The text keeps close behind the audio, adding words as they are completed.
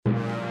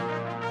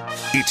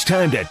It's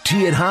time to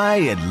tee it high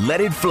and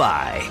let it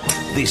fly.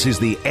 This is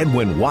the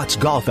Edwin Watts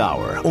Golf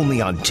Hour,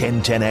 only on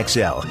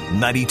 1010XL,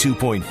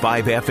 92.5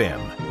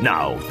 FM.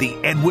 Now, the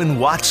Edwin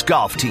Watts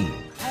Golf Team.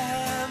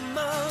 I'm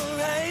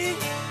alright.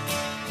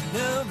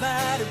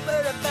 Nobody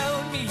but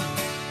about me.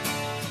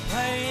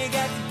 Why you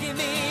got to give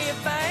me a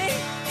fight?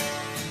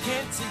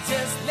 Can't you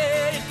just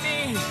let it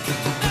be?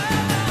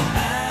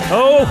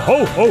 Ho,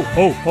 ho, ho,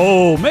 ho,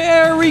 ho.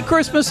 Merry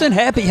Christmas and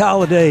happy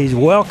holidays.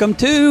 Welcome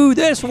to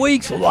this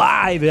week's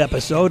live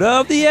episode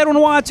of the Edwin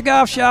Watts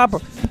Golf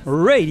Shop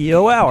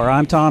Radio Hour.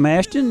 I'm Tom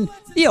Ashton,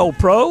 the old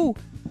pro,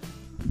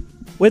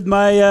 with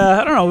my,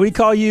 I don't know, we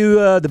call you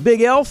the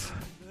Big Elf,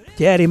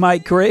 Daddy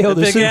Mike Correjo,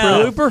 the Super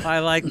Elf. Looper. I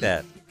like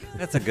that.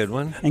 That's a good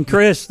one. And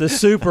Chris, the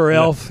Super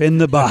Elf in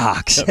the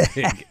box.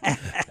 Big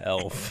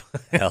elf.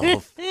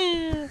 Elf.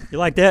 You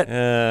like that?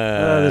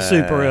 The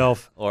Super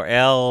Elf. Or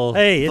elf.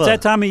 Hey, it's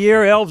that time of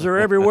year. Elves are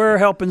everywhere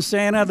helping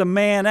Santa the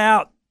man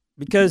out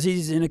because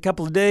he's in a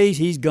couple of days,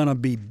 he's going to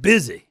be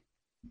busy.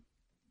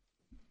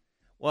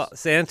 Well,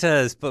 Santa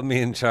has put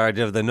me in charge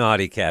of the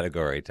naughty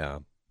category,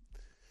 Tom.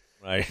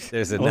 Right.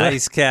 There's a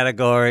nice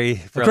category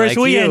for Chris,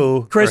 like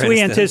you. Chris, for we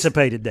instance.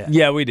 anticipated that.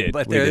 Yeah, we did.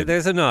 But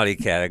there's a naughty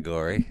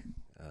category.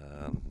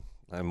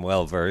 I'm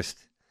well versed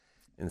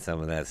in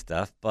some of that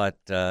stuff. But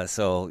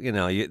so, you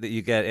know,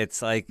 you get,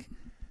 it's like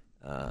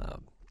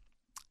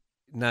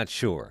not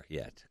sure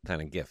yet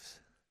kind of gifts.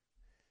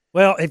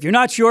 Well, if you're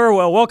not sure,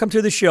 well, welcome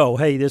to the show.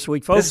 Hey, this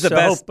week, folks. This is the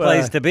best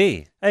place to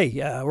be. Hey,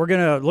 we're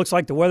going to, looks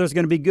like the weather's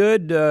going to be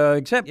good,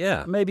 except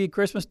maybe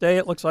Christmas Day.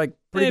 It looks like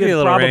pretty Maybe a good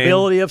little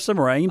probability of some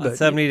rain. About But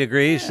 70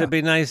 degrees. Should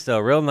be nice, though.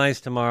 Real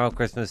nice tomorrow,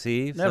 Christmas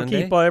Eve, that'll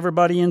Sunday. keep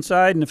everybody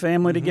inside and the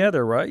family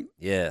together, right?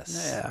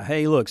 Yes. Yeah.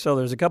 Hey, look, so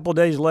there's a couple of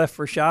days left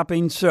for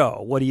shopping.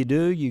 So what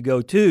do? You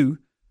go to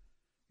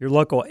your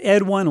local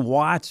Edwin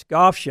Watts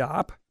Golf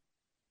Shop.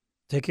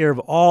 Take care of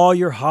all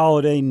your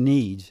holiday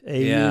needs,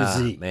 A to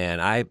Z.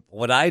 Man,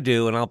 what I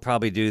do, and I'll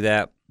probably do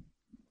that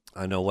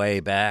on the way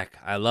back,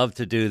 I love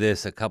to do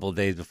this a couple of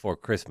days before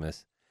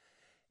Christmas,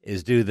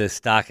 is do the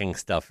stocking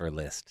stuffer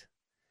list.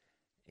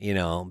 You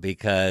know,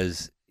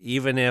 because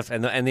even if,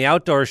 and the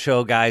outdoor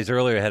show guys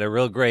earlier had a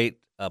real great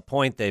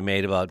point they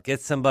made about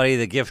get somebody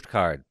the gift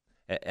card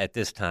at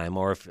this time,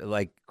 or if,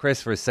 like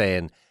Chris was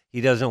saying,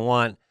 he doesn't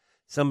want,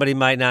 somebody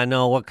might not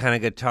know what kind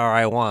of guitar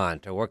I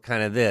want or what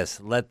kind of this.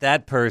 Let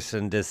that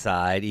person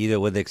decide, either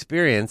with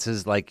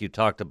experiences like you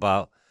talked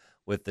about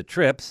with the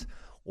trips,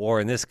 or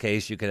in this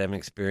case, you could have an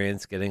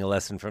experience getting a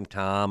lesson from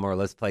Tom, or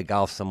let's play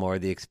golf some more,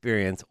 the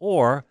experience,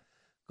 or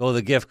go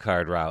the gift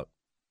card route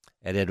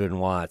at Edwin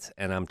Watts.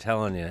 And I'm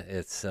telling you,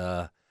 it's,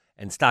 and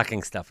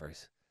stocking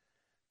stuffers,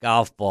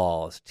 golf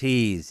balls,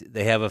 tees.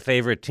 They have a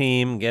favorite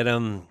team, get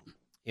them,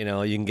 you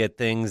know, you can get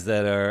things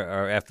that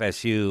are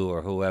FSU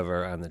or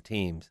whoever on the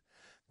teams.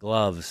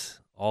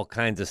 Gloves, all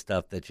kinds of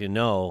stuff that you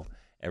know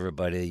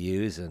everybody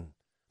use, and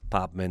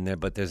pop them in there.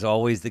 But there's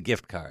always the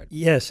gift card.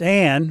 Yes,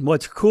 and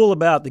what's cool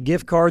about the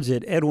gift cards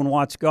at Edwin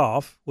Watts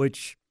Golf,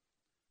 which,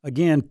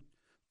 again,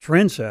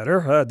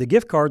 trendsetter, the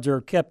gift cards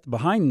are kept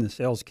behind the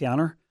sales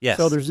counter. Yes.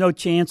 So there's no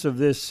chance of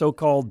this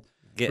so-called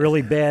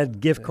really bad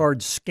gift card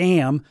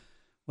scam,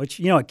 which,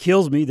 you know, it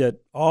kills me that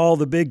all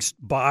the big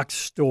box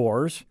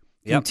stores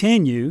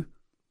continue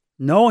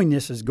knowing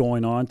this is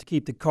going on to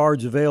keep the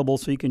cards available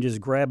so you can just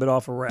grab it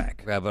off a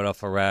rack. Grab it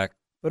off a rack.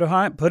 Put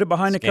it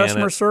behind the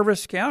customer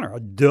service counter.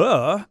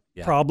 Duh.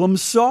 Yeah. Problem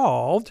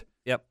solved.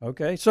 Yep.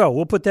 Okay, so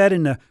we'll put that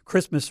in the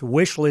Christmas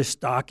wish list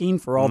stocking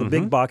for all the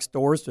big box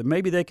stores, so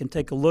maybe they can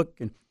take a look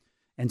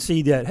and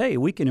see that, hey,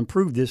 we can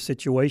improve this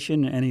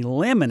situation and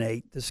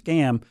eliminate the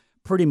scam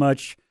pretty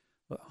much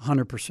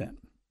 100%.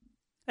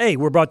 Hey,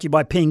 we're brought to you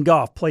by Ping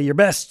Golf. Play your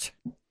best.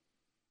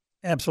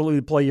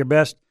 Absolutely play your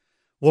best.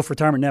 Wolf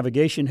Retirement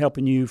Navigation,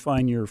 helping you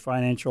find your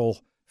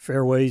financial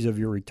fairways of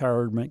your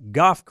retirement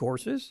golf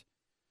courses.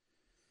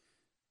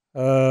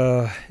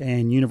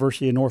 And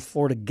University of North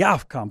Florida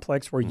Golf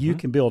Complex, where you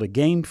can build a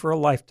game for a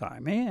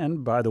lifetime.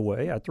 And, by the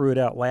way, I threw it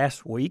out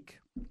last week.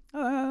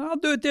 I'll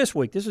do it this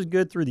week. This is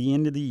good through the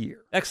end of the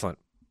year. Excellent.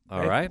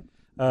 All right.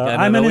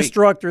 I'm an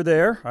instructor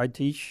there. I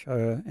teach,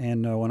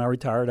 and when I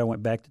retired, I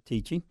went back to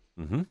teaching,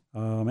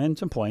 and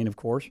some playing, of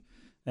course.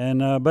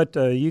 And but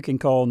you can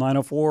call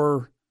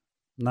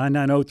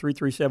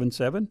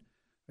 904-990-3377,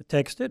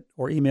 text it,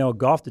 or email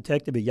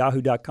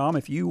golfdetective@yahoo.com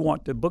if you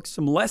want to book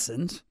some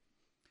lessons.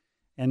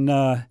 And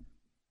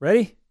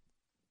ready?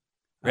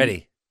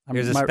 Ready.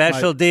 Here's a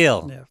special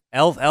deal. Yeah.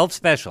 Elf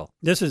special.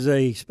 This is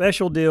a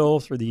special deal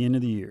through the end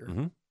of the year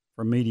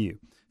from me to you.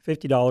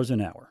 $50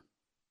 an hour.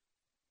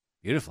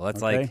 Beautiful.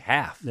 That's like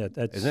half, isn't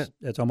it?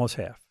 That's almost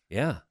half.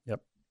 Yeah.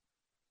 Yep.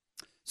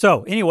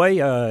 So anyway,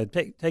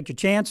 take your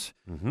chance.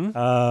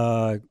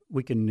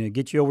 We can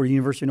get you over to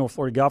University of North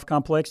Florida Golf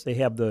Complex. They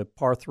have the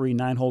par 3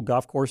 9-hole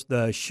golf course,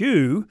 the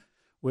Shoe,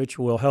 which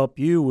will help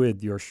you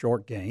with your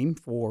short game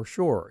for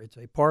sure. It's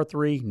a par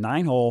 3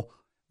 9-hole,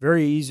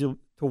 very easy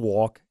to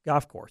walk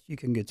golf course.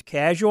 It's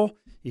casual.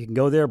 You can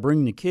go there,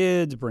 bring the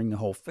kids, bring the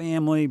whole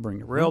family, bring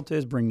the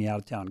relatives, bring the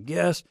out-of-town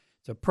guests.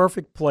 It's a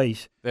perfect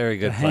place Very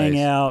good to hang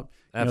out,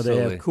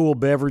 Absolutely. They have cool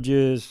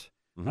beverages.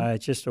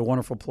 It's just a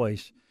wonderful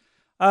place.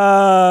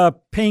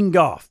 Ping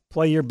Golf.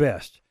 Play your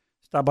best.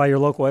 Stop by your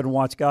local Edwin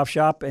Watts Golf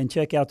Shop and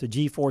check out the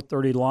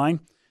G430 line.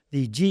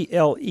 The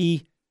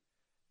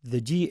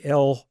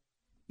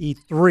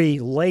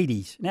GLE3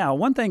 ladies. Now,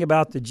 one thing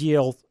about the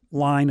GL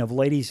line of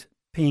ladies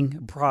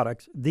Ping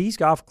products, these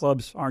golf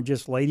clubs aren't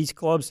just ladies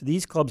clubs.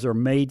 These clubs are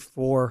made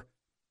for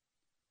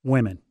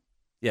women.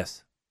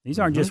 Yes. These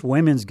aren't just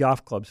women's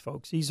golf clubs,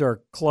 folks. These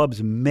are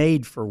clubs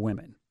made for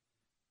women.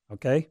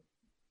 Okay?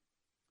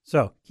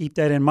 So keep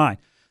that in mind.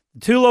 The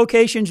 2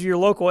 locations of your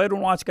local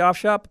Edwin Watts Golf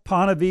Shop,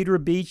 Ponte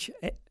Vedra Beach.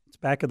 It's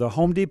back of the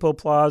Home Depot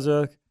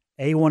Plaza,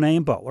 A1A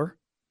in Butler.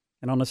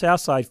 And on the south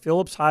side,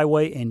 Phillips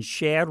Highway and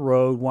Shad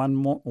Road,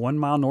 1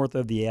 mile north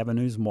of the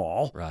Avenues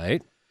Mall.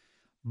 Right.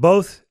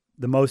 Both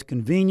the most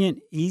convenient,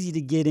 easy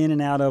to get in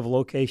and out of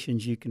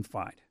locations you can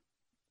find.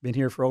 Been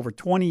here for over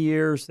 20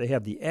 years. They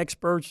have the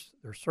experts.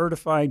 They're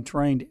certified,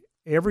 trained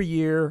every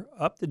year,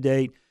 up to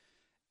date.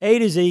 A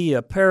to Z,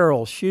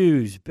 apparel,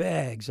 shoes,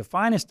 bags, the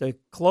finest of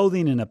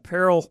clothing and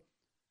apparel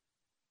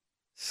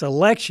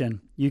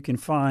selection you can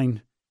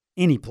find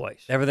any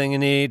place. Everything you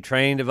need,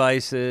 training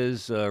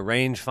devices,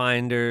 range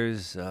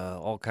finders,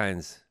 all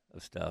kinds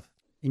of stuff.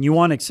 And you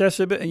want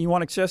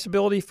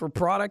accessibility for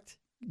product?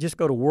 Just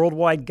go to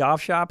Worldwide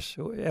Golf Shops.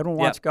 Edwin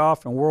Watts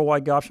Golf and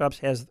Worldwide Golf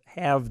Shops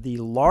have the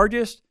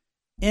largest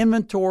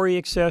inventory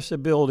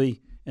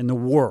accessibility in the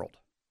world.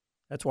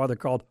 That's why they're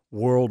called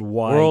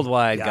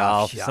Worldwide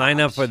Golf. Shops.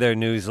 Sign up for their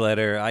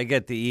newsletter. I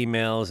get the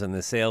emails and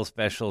the sales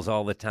specials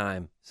all the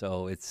time.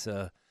 So it's,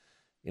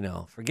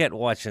 forget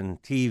watching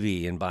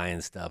TV and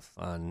buying stuff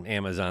on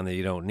Amazon that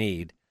you don't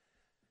need.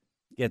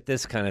 Get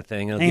this kind of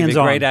thing. It'll give you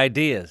great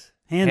ideas.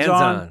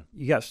 Hands-on.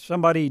 You got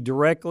somebody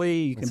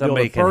directly. You can build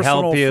a can help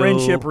personal you.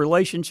 friendship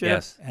relationship,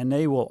 Yes. and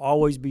they will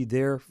always be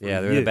there for you. Yeah,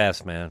 they're the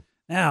best, man.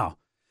 Now,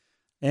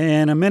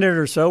 in a minute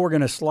or so, we're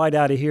going to slide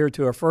out of here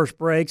to our first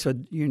break, so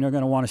you're going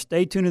to want to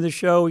stay tuned to the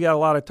show. We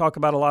got talk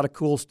about a lot of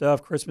cool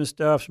stuff, Christmas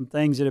stuff, some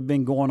things that have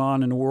been going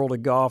on in the world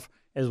of golf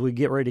as we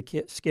get ready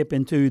to skip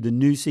into the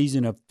new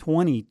season of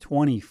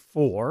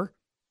 2024.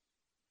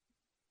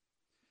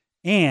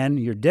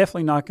 And you're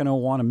definitely not going to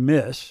want to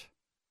miss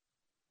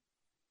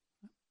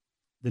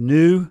the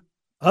new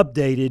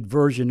updated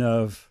version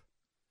of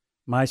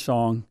my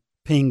song,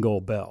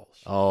 Pingle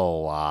Bells.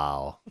 Oh,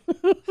 wow.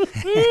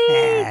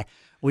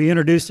 We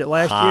introduced it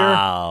last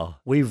Wow.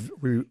 year. We've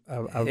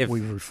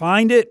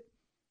refined it.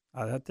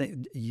 I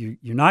think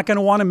you're not going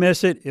to want to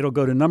miss it. It'll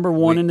go to number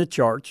 1 in the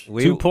charts.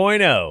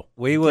 2.0.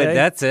 We would. Okay.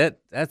 That's it.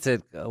 That's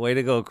it. Way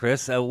to go,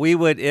 Chris. We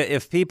would,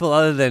 if people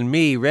other than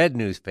me read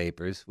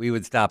newspapers, we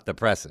would stop the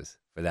presses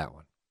for that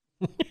one.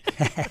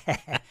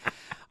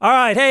 All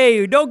right.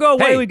 Hey, don't go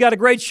away. Hey. We've got a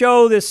great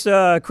show this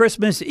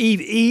Christmas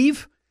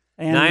Eve.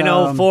 And,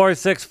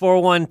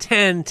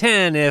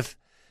 904-641-1010 if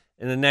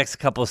in the next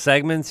couple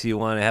segments you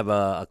want to have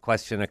a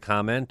question, a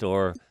comment,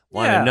 or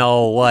want to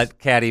know what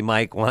Caddy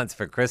Mike wants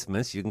for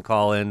Christmas, you can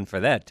call in for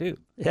that too.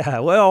 Yeah,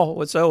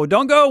 well, so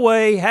don't go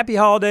away. Happy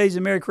holidays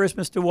and Merry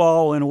Christmas to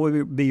all. And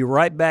we'll be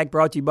right back,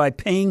 brought to you by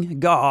Ping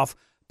Golf.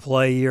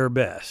 Play your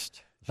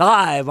best.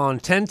 Live on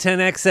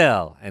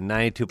 1010XL and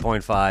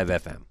 92.5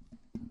 FM.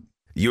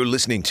 You're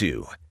listening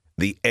to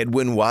the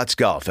Edwin Watts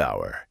Golf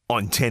Hour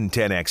on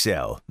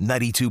 1010XL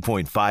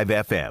 92.5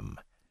 FM.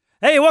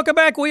 Hey, welcome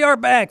back. We are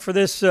back for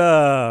this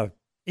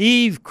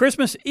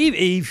Christmas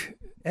Eve,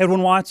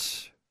 Edwin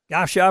Watts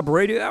Golf Shop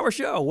Radio Hour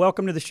show.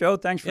 Welcome to the show.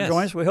 Thanks for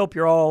joining us. We hope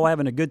you're all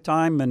having a good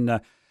time and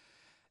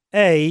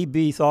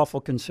be thoughtful,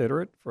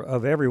 considerate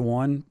of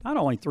everyone, not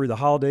only through the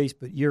holidays,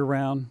 but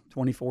year-round,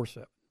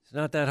 24/7. It's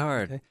not that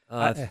hard.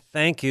 Okay.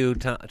 Thank you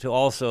to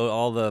also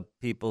all the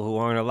people who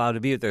aren't allowed to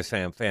be with their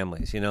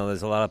families.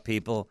 There's a lot of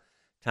people,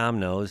 Tom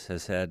knows,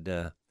 has had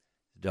a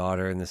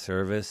daughter in the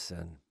service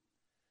and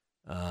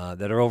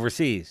that are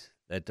overseas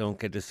that don't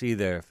get to see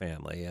their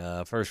family.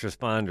 First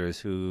responders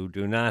who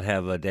do not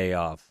have a day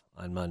off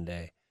on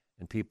Monday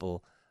and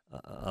people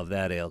of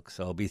that ilk.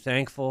 So be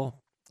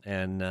thankful.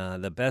 And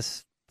the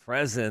best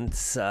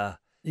presents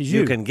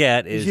you can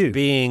get is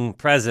being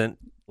present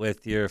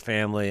with your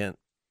family and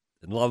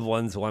loved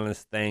ones. Want to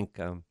thank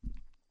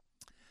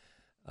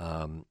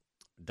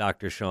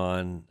Dr.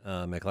 Sean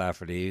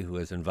McLafferty, who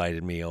has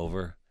invited me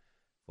over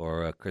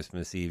for a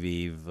Christmas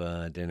Eve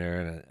dinner.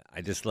 And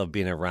I just love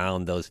being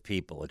around those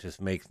people. It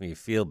just makes me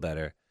feel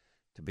better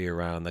to be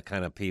around the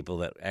kind of people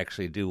that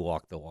actually do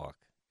walk the walk.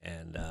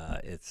 And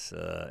it's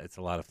a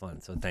lot of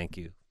fun. So thank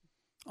you.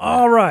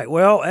 All right.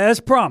 Well, as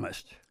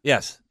promised.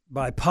 Yes.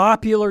 By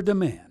popular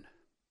demand.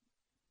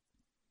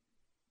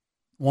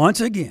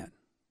 Once again.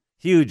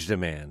 Huge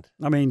demand.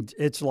 I mean,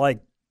 it's like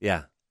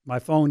my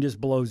phone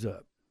just blows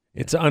up.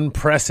 It's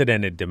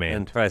unprecedented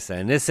demand.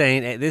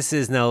 Unprecedented. This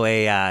is no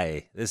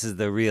AI. This is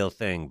the real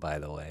thing, by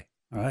the way.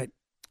 All right.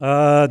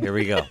 Here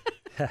we go.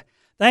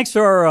 Thanks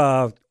to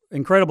our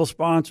incredible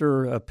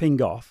sponsor, Ping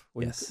Golf.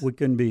 We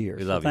couldn't be here.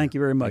 We love thank you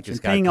very much.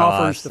 And Ping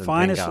offers the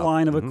finest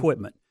line of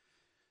equipment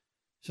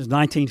since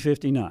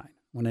 1959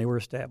 when they were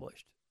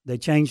established. They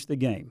changed the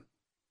game.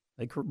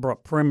 They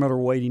brought perimeter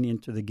weighting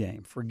into the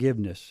game,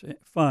 forgiveness,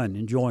 fun,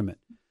 enjoyment,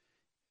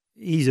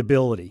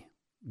 easeability.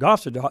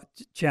 Golf's a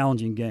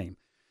challenging game.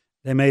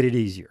 They made it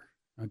easier,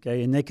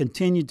 okay? And they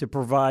continued to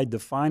provide the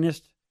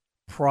finest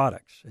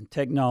products and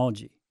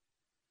technology.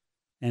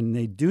 And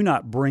they do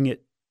not bring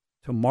it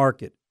to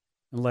market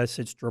unless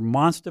it's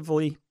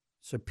demonstrably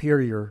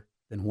superior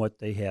than what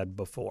they had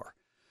before.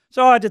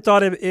 So I just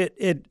thought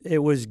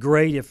it was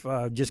great if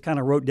I just kind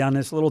of wrote down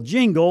this little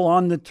jingle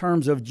on the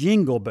terms of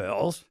Jingle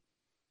Bells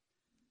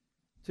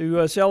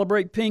to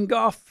celebrate Ping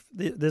Golf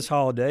this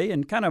holiday,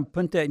 and kind of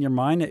put that in your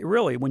mind that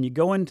really when you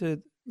go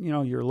into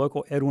your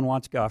local Edwin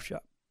Watts Golf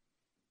Shop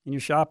and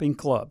you're shopping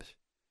clubs,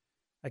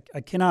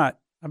 I cannot,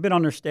 I've been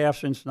on their staff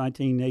since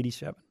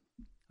 1987.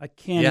 I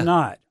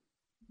cannot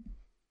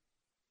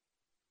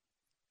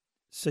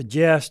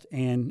suggest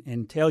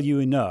and tell you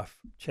enough.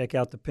 Check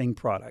out the Ping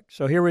product.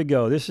 So here we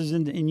go. This is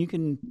in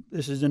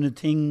a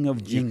ting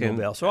of Jingle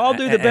Bell. So I'll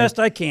do the best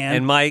I can.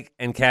 And Mike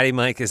and Caddy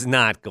Mike is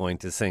not going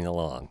to sing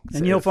along.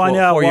 And you'll find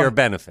out for your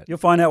benefit. You'll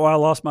find out why I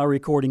lost my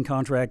recording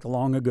contract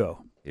long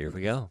ago. Here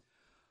we go.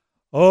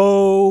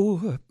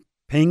 Oh,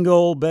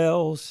 Pingle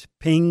bells,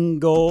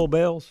 Pingle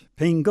bells,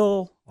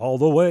 Pingle all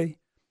the way.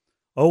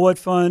 Oh, what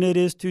fun it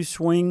is to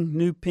swing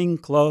new Ping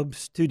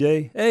clubs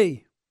today.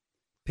 Hey,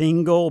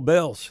 Pingle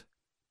bells,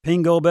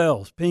 Pingle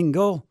bells,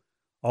 Pingle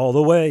all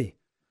the way.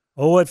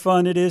 Oh, what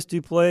fun it is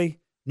to play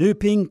new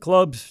Ping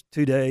clubs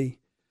today.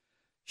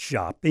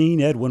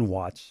 Shopping Edwin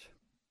Watts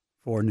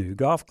for new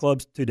golf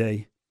clubs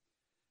today.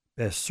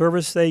 Best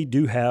service they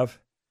do have.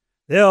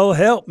 They'll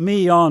help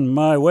me on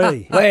my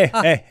way.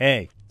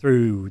 Hey.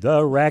 Through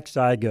the racks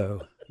I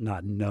go,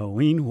 not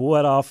knowing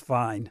what I'll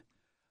find.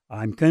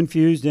 I'm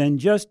confused and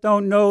just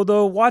don't know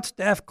the Watts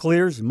staff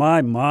clears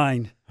my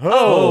mind.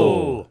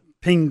 Oh!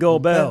 Pingle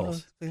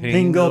bells,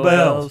 Pingle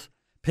bells,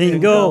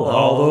 Pingle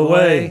all the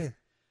way.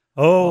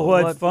 Oh,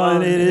 what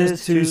fun it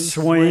is to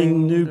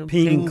swing new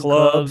Ping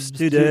clubs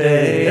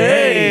today.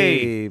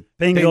 Hey!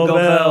 Pingle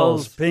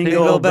bells,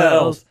 Pingle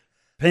bells,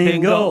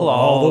 Pingle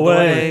all the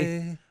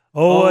way.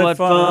 Oh, what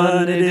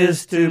fun it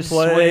is to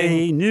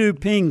play new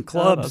Ping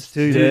clubs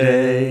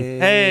today.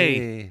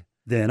 Hey!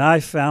 Then I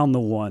found the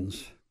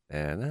ones,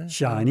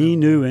 shiny,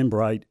 new, and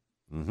bright,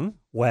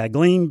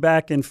 waggling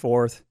back and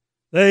forth.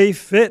 They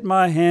fit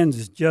my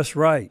hands just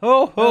right.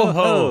 Ho, ho,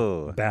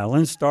 ho.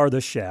 Balanced are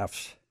the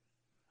shafts.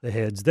 The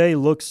heads, they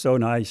look so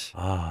nice.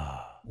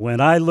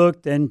 When I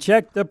looked and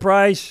checked the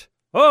price,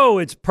 oh,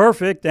 it's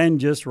perfect and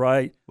just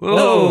right.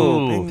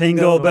 Whoa.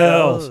 Pingle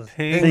bells,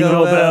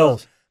 Pingle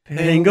bells,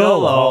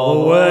 Pingle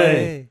all the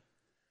way.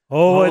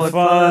 Oh, what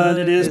fun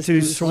it is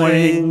to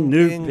swing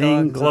new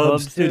Ping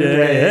clubs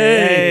today.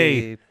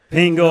 Hey,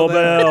 Pingle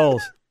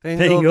bells,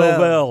 Pingle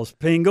bells,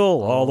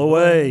 Pingle all the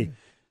way.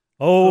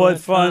 Oh, what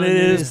fun it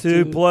is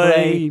to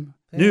play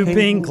new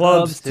Ping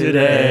clubs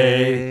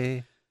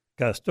today.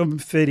 Custom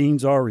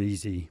fittings are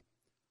easy.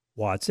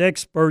 Watts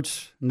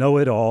experts know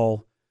it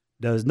all.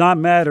 Does not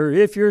matter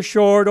if you're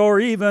short or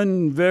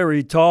even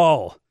very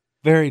tall.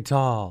 Very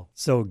tall.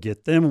 So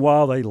get them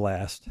while they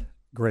last.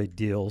 Great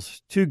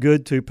deals, too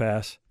good to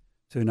pass.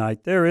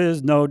 Tonight there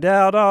is no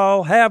doubt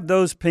I'll have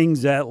those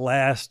pings at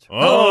last.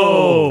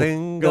 Oh,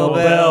 Pingle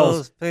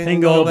bells,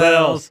 Pingle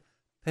bells,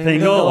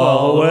 Pingle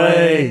all the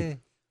way.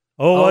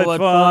 Oh, what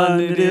fun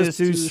it is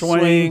to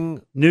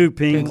swing new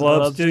Ping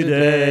clubs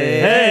today.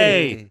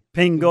 Hey,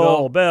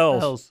 Pingle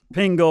bells,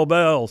 Pingle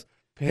bells,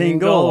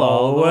 Pingle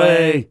all the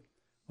way.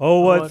 Oh,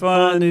 what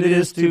fun it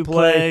is to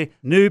play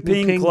new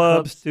Ping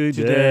clubs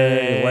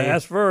today.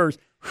 Last verse.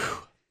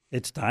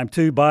 It's time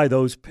to buy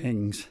those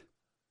pings.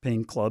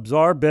 Ping clubs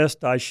are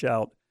best, I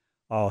shout.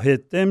 I'll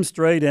hit them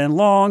straight and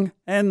long,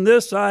 and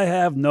this I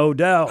have no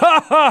doubt.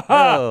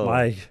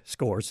 My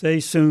scores, they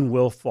soon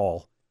will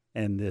fall,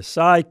 and this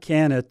I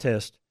can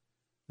attest.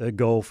 The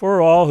goal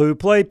for all who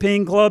play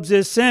Ping clubs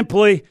is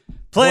simply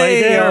play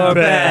their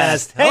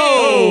best.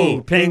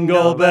 Hey,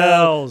 Pingle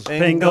bells,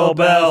 Pingle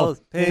bells,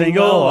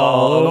 Pingle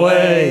all the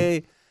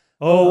way.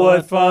 Oh,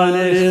 what fun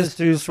it is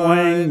to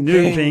swing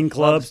new Ping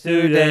clubs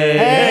today.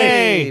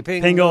 Hey,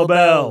 Pingle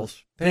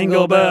bells,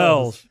 Pingle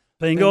bells,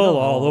 Pingle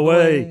all the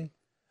way.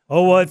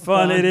 Oh, what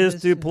fun it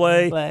is to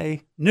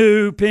play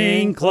new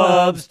Ping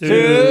clubs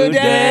today.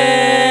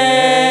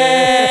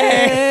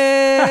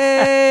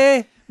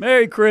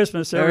 Merry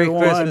Christmas,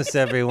 everyone. Merry Christmas,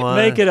 everyone.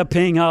 Make it a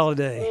Ping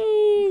holiday.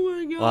 Oh,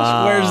 my gosh.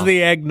 Wow. Where's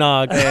the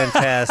eggnog?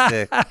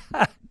 Fantastic.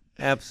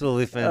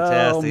 Absolutely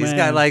fantastic. Oh, He's man.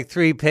 got like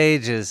 3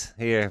 pages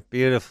here.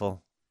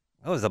 Beautiful.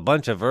 That was a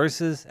bunch of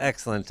verses.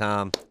 Excellent,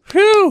 Tom.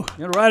 Whew.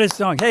 You gotta write a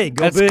song. Hey,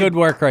 go That's big. good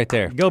work right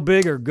there. Go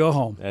big or go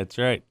home. That's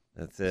right.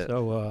 That's it.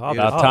 So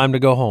About time to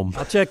go home.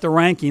 I'll check the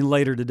ranking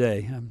later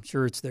today. I'm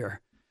sure it's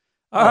there.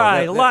 All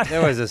right, a lot.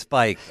 There was a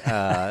spike.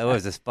 There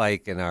was a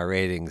spike in our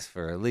ratings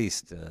for at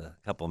least a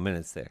couple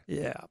minutes there.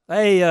 Yeah.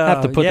 Hey,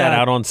 Have to put yeah, that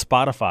out on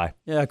Spotify.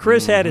 Yeah,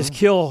 Chris had the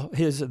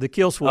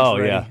kill switch Oh,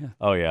 ready. yeah.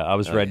 Oh, yeah. I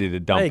was ready to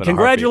dump Hey, in a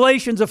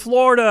congratulations to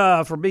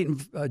Florida for beating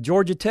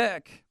Georgia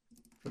Tech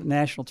for the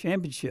national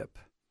championship.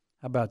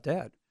 How about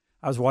that?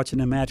 I was watching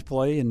the match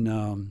play,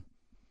 and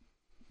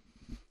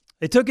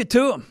They took it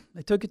to him.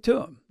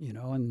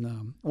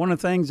 And one of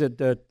the things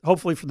that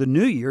hopefully for the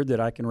new year that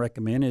I can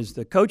recommend is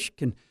the coach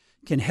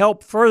can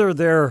help further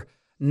their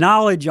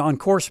knowledge on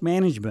course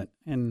management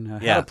and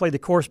how to play the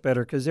course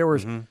better, because there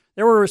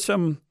were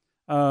some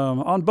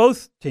on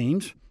both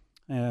teams.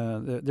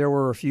 There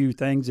were a few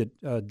things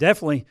that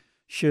definitely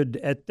should,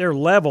 at their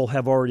level,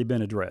 have already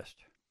been addressed.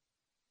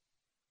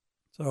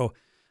 So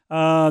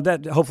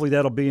that hopefully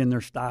that'll be in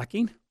their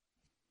stocking.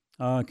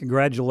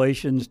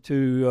 Congratulations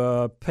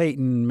to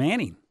Peyton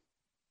Manning.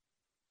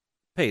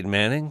 Peyton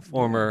Manning,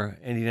 former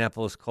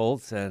Indianapolis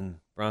Colts and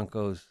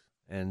Broncos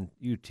and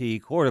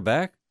UT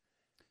quarterback,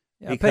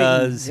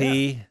 because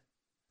Peyton,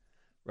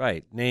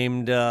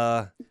 named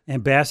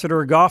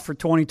Ambassador of Golf for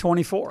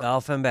 2024.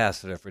 Golf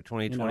Ambassador for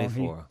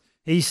 2024.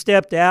 He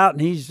stepped out,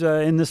 and he's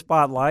in the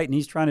spotlight, and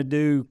he's trying to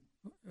do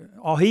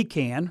all he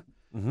can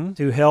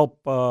to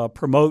help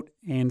promote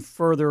and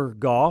further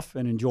golf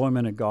and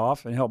enjoyment of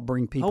golf and help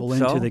bring people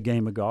into the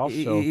game of golf.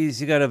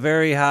 He's got a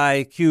very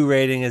high Q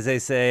rating, as they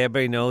say.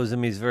 Everybody knows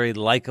him. He's very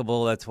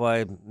likable. That's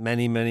why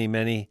many, many,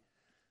 many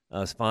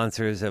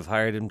sponsors have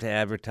hired him to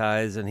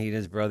advertise, and he and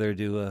his brother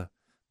do a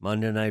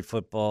Monday Night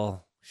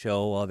Football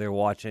show while they're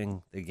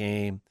watching the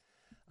game.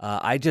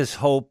 I just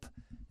hope,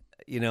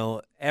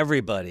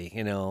 everybody,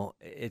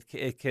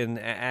 it can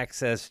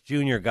access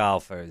junior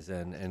golfers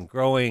and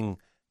growing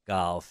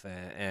golf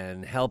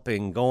and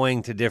helping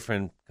going to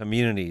different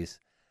communities,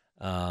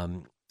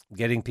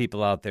 getting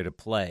people out there to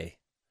play.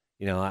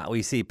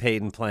 We see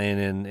Peyton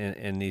playing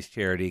in these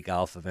charity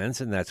golf events,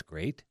 and that's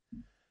great.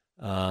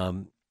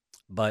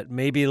 But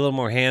maybe a little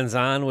more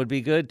hands-on would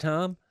be good,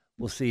 Tom.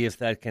 We'll see if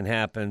that can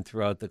happen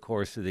throughout the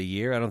course of the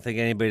year. I don't think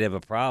anybody'd have a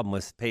problem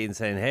with Peyton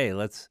saying, hey,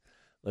 let's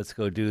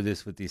go do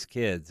this with these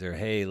kids, or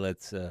hey,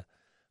 let's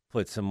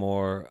put some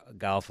more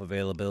golf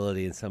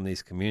availability in some of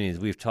these communities.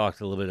 We've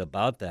talked a little bit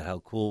about that, how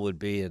cool it would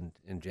be in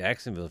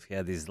Jacksonville if you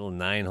had these little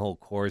 9-hole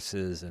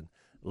courses and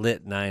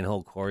lit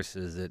 9-hole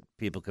courses that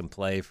people can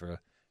play for,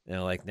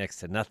 like next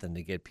to nothing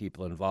to get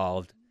people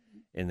involved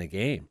in the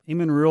game.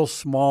 Even real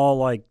small,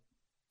 like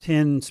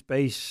 10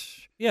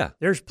 space. Yeah.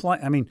 There's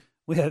plenty. I mean,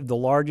 we have the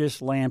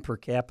largest land per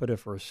capita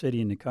for a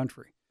city in the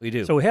country. We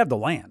do. So we have the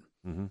land.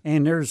 Mm-hmm.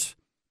 And there's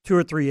 2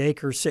 or 3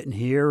 acres sitting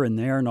here and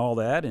there and all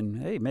that.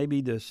 And, hey, maybe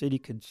the city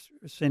could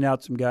send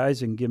out some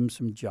guys and give them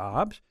some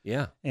jobs.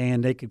 Yeah.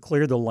 And they could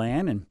clear the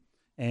land.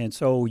 And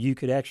so you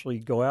could actually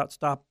go out,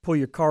 pull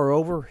your car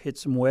over, hit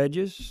some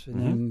wedges,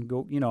 and then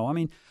go,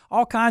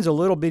 all kinds of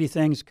little bitty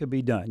things could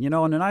be done. And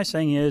the nice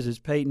thing is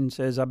Peyton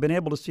says, I've been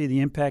able to see the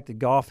impact that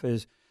golf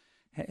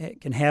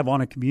can have on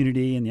a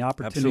community and the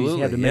opportunities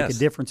you have to make a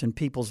difference in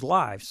people's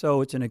lives.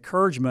 So it's an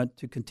encouragement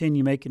to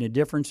continue making a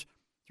difference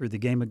through the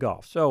game of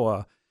golf.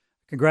 So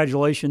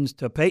congratulations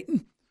to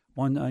Peyton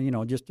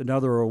on, just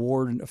another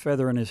award and a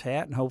feather in his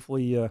hat, and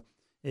hopefully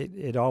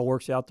it all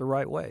works out the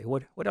right way.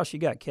 What else you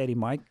got, Caddy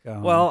Mike?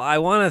 Well, I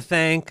want to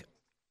thank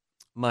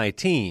my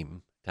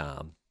team,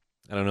 Tom.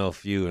 I don't know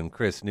if you and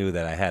Chris knew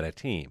that I had a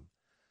team.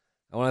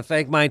 I want to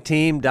thank my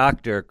team,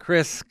 Dr.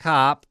 Chris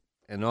Kopp,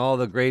 and all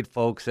the great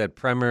folks at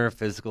Premier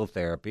Physical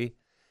Therapy.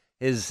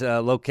 His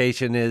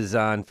location is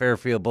on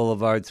Fairfield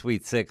Boulevard,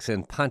 Suite 6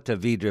 in Ponte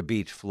Vedra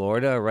Beach,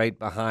 Florida, right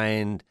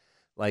behind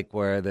like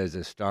where there's a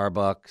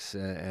Starbucks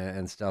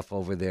and stuff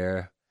over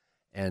there.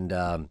 And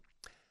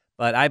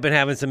but I've been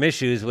having some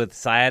issues with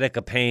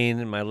sciatica pain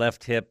in my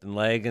left hip and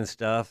leg and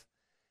stuff.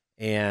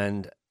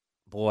 And,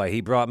 boy, he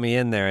brought me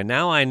in there. And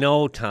now I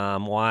know,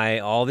 Tom, why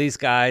all these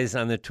guys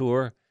on the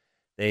tour,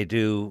 they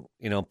do,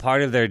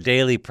 part of their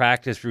daily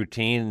practice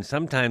routine, and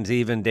sometimes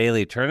even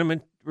daily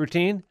tournament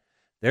routine,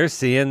 they're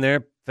seeing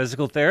their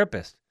physical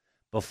therapist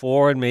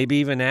before and maybe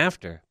even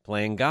after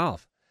playing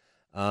golf.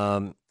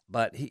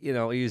 But he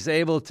was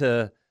able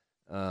to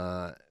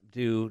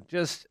do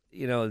just,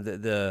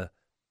 the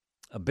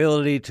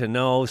ability to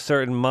know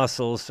certain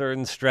muscles,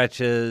 certain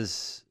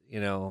stretches,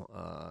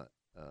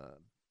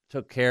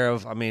 took care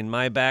of. I mean,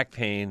 my back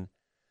pain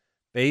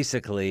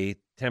basically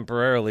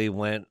temporarily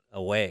went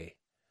away.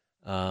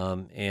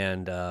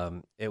 And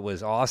it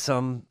was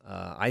awesome.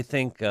 I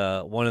think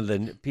one of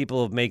the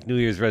people who make New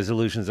Year's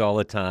resolutions all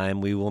the time,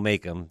 we will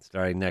make them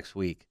starting next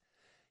week.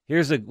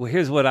 Here's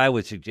what I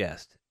would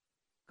suggest.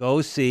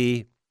 Go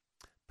see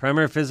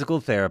Premier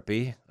Physical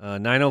Therapy,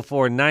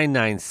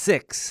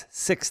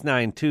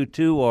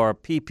 904-996-6922 or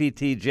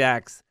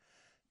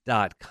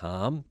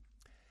pptjax.com,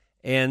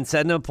 and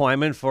set an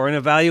appointment for an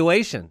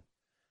evaluation.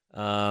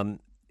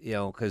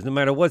 Because no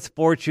matter what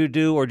sport you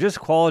do or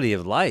just quality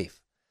of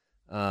life,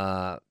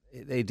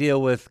 they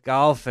deal with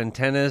golf and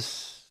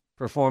tennis,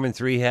 performance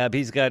rehab.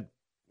 He's got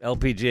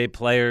LPGA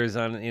players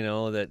on,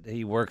 that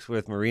he works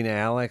with, Marina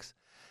Alex.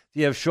 If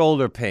you have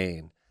shoulder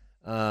pain,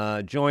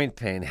 joint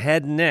pain,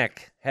 head and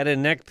neck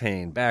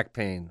pain, back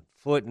pain,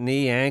 foot,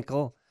 knee,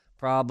 ankle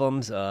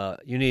problems,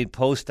 you need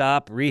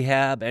post-op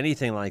rehab,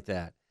 anything like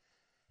that.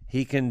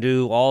 He can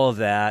do all of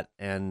that.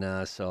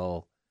 And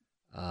so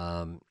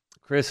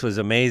Chris was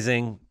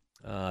amazing,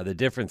 the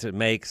difference it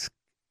makes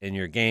in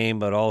your game,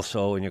 but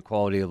also in your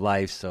quality of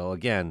life. So,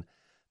 again,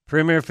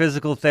 Premier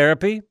Physical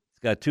Therapy. It's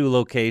got 2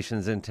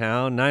 locations in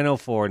town,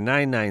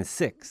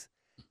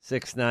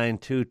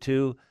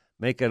 904-996-6922.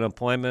 Make an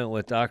appointment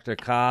with Dr.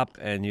 Kopp,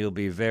 and you'll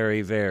be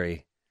very,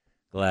 very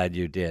glad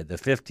you did. The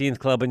 15th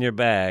club in your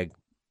bag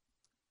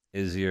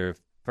is your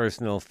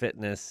personal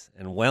fitness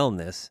and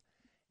wellness.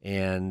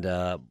 And,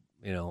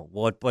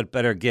 what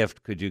better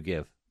gift could you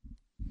give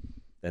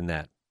than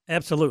that?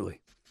 Absolutely.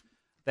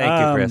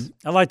 Thank you, Chris.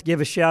 I'd like to give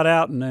a shout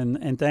out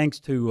and thanks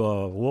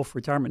to Wolf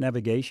Retirement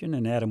Navigation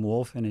and Adam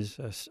Wolf and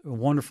his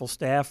wonderful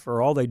staff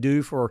for all they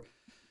do for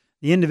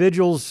the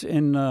individuals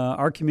in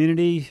our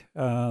community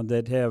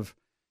that have,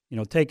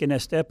 taken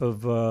that step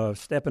of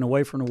stepping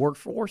away from the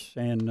workforce.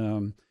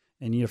 And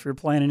if you're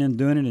planning on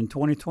doing it in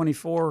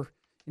 2024,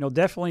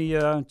 definitely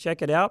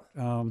check it out.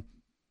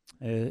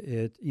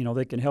 They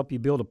can help you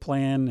build a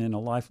plan and a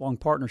lifelong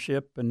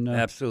partnership and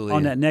absolutely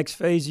on that next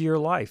phase of your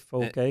life.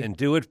 Okay. And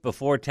do it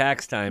before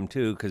tax time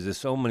too, because there's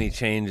so many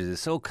changes.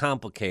 It's so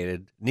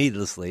complicated,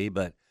 needlessly,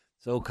 but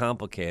so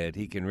complicated.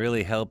 He can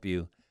really help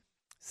you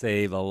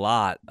save a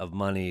lot of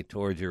money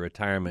towards your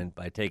retirement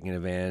by taking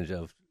advantage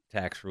of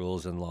tax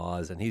rules and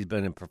laws. And he's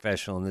been a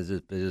professional in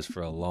this business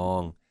for a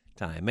long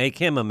time. Make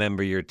him a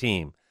member of your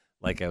team,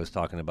 like I was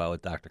talking about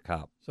with Dr.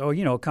 Kopp. So,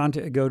 go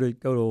to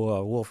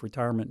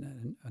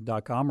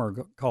wolfretirement.com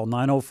or call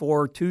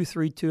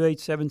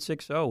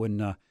 904-232-8760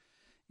 and,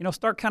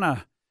 start kind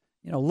of,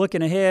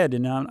 looking ahead.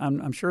 And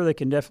I'm sure they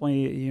can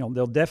definitely,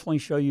 they'll definitely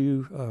show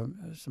you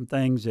some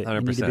things that 100%.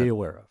 You need to be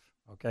aware of.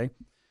 Okay.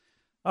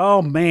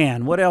 Oh,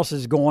 man. What else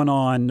is going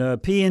on?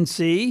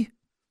 PNC,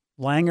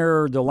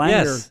 Langer, the Langer.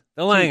 Yes,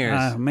 the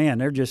Langers. Man,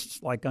 they're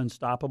just like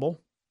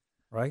unstoppable,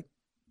 right?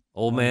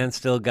 Old man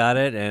still got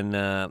it.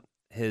 And,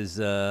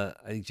 his, I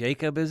think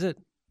Jacob, is it?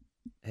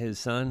 His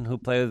son who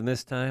played with him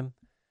this time?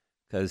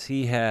 Because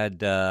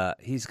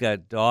he's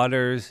got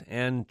daughters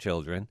and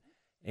children.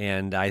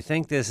 And I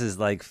think this is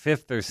like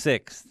 5th or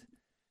 6th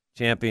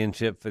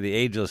championship for the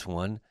ageless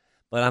one.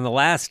 But on the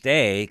last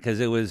day,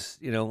 because it was,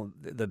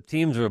 the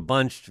teams were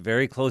bunched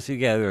very close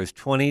together. There was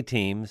 20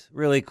 teams,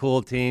 really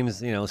cool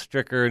teams.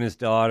 Stricker and his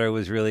daughter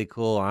was really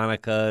cool.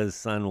 Annika, his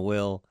son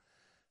Will.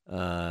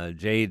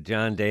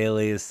 John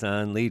Daly, his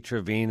son. Lee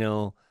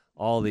Trevino.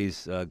 All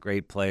these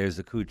great players,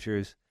 the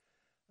Kuchers.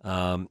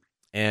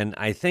 And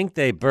I think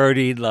they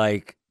birdied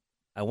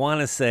I want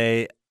to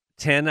say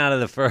 10 out of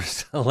the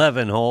first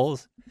 11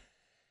 holes,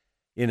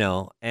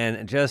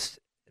 and just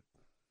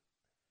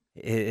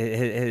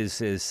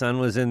his son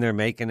was in there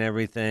making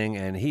everything,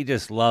 and he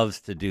just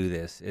loves to do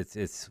this.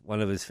 It's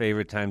one of his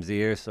favorite times of the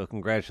year, so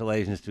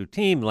congratulations to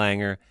Team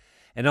Langer.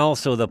 And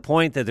also the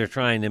point that they're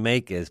trying to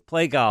make is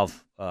play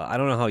golf. I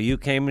don't know how you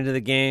came into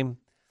the game,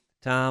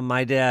 Tom.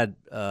 My dad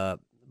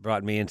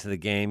brought me into the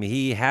game.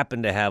 He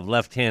happened to have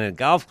left-handed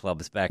golf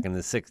clubs back in the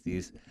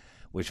 60s,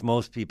 which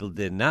most people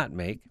did not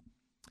make.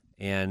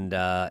 And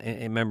I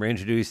remember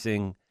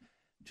introducing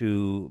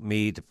to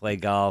me to play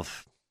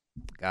golf,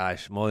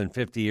 more than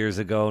 50 years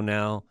ago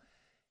now.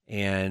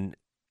 And,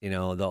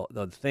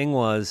 the thing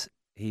was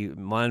he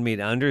wanted me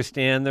to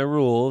understand the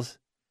rules,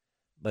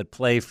 but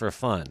play for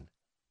fun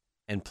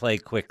and play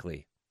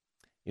quickly.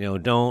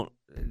 Don't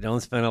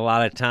spend a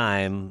lot of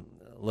time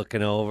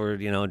looking over,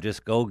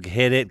 just go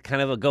hit it,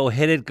 kind of a go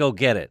hit it, go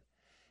get it.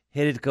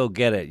 Hit it, go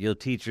get it. You'll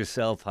teach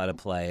yourself how to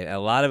play. A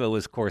lot of it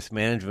was course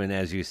management,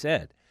 as you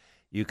said.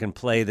 You can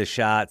play the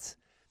shots.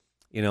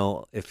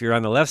 If you're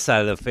on the left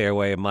side of the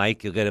fairway,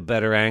 Mike, you'll get a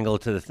better angle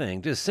to the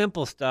thing. Just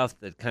simple stuff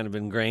that kind of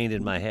ingrained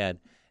in my head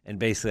and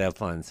basically have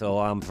fun. So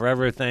I'm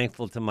forever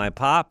thankful to my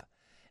pop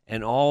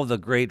and all the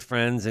great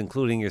friends,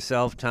 including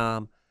yourself,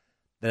 Tom,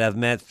 that I've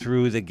met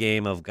through the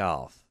game of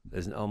golf.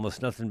 There's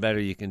almost nothing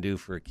better you can do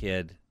for a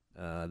kid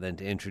than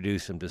to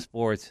introduce them to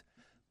sports,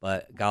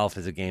 but golf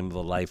is a game of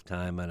a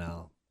lifetime, and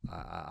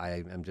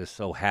I'm just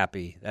so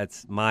happy.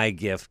 That's my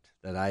gift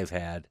that I've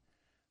had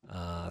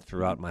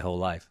throughout my whole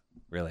life,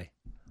 really.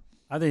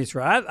 I think it's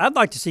right. I'd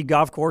like to see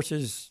golf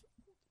courses,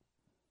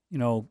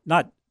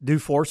 not do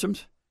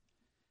foursomes,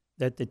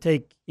 that they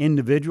take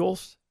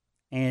individuals,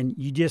 and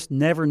you just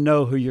never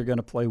know who you're going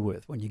to play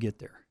with when you get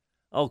there.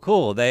 Oh,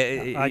 cool.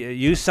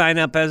 You sign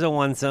up as a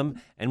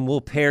onesome, and we'll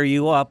pair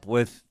you up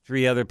with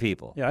 3 other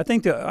people. Yeah, I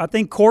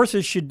think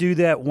courses should do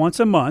that once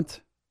a month.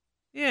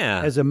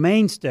 Yeah. As a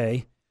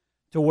mainstay,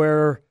 to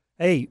where,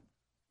 hey,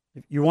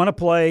 if you want to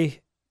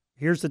play,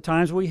 here's the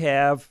times we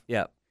have.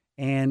 Yeah.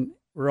 And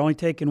we're only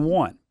taking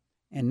one.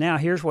 And now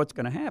here's what's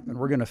going to happen.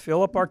 We're going to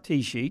fill up our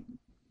tee sheet,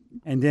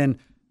 and then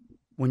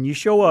when you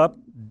show up,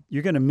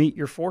 you're going to meet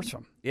your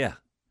foursome. Yeah.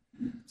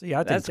 See, I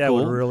think that's that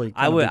cool. would really.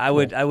 I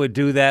would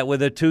do that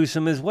with a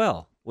twosome as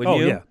well. Wouldn't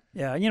you?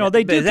 Yeah.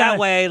 They do that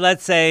way.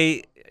 Let's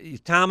say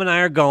Tom and I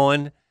are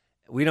going.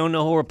 We don't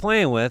know who we're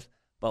playing with,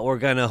 but we're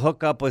gonna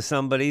hook up with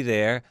somebody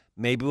there.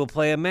 Maybe we'll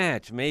play a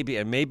match.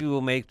 Maybe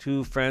we'll make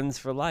 2 friends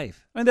for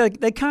life. And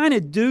they kind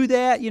of do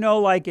that.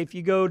 Like if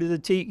you go to the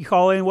tee, you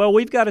call in. Well,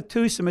 we've got a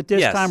twosome at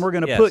this time. We're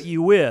going to put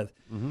you with.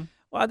 Mm-hmm.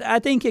 Well, I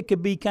think it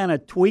could be kind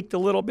of tweaked a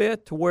little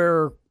bit to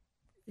where.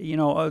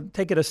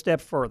 Take it a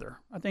step further.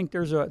 I think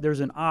there's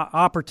an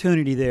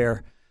opportunity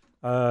there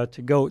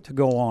to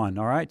go on.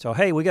 All right. So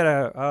hey, we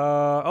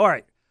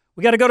gotta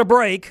go to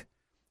break.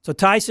 So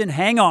Tyson,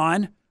 hang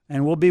on,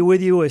 and we'll be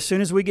with you as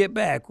soon as we get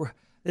back.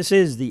 This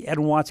is the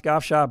Edwin Watts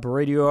Golf Shop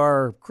Radio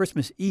Hour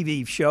Christmas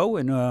Eve show,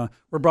 and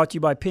we're brought to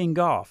you by Ping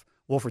Golf,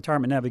 Wolf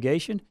Retirement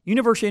Navigation,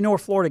 University of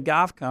North Florida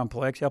Golf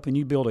Complex, helping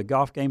you build a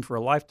golf game for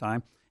a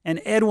lifetime,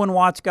 and Edwin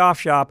Watts Golf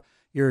Shop,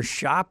 your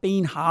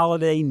shopping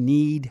holiday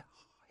need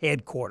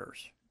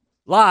headquarters.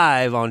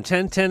 Live on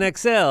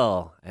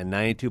 1010XL and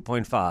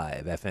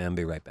 92.5 FM.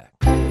 Be right back.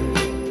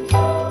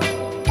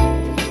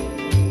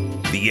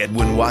 The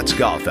Edwin Watts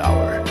Golf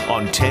Hour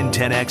on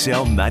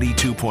 1010XL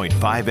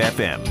 92.5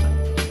 FM.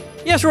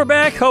 Yes, we're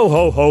back. Ho,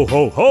 ho, ho,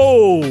 ho,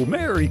 ho.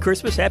 Merry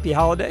Christmas. Happy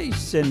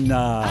holidays. And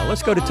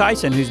let's go to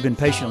Tyson, who's been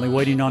patiently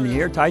waiting on the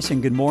air.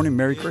 Tyson, good morning.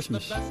 Merry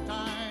Christmas.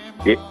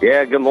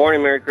 Yeah, good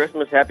morning. Merry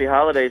Christmas. Happy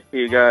holidays to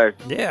you guys.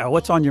 Yeah,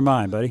 what's on your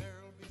mind, buddy?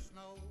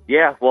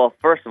 Yeah, well,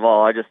 first of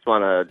all, I just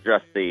want to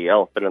address the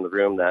elephant in the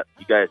room that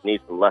you guys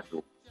need some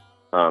lessons,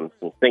 some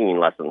singing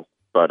lessons.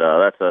 But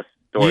that's a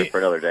story for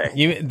another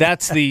day.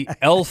 That's the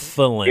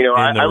elephant in the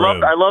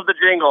room. I love the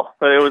jingle.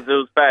 It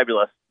was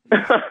fabulous.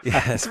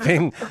 Yes,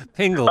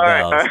 Pingle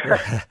Bells.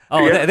 Right.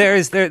 Oh, yeah.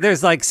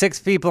 there's like 6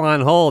 people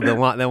on hold that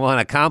want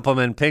to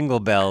compliment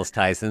Pingle Bells,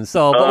 Tyson.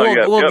 So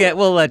but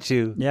we'll let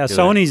you. Yeah,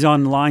 Sony's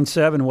on line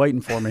 7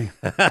 waiting for me.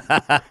 All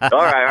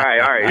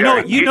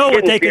right. You know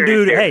what they can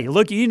do to, hey,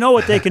 look, you know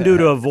what they can do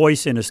to a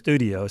voice in a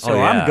studio. So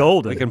I'm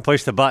golden. We can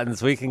push the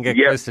buttons. We can get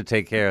Chris to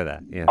take care of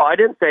that. Yeah. Oh, I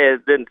didn't say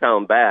it didn't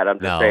sound bad. I'm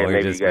just saying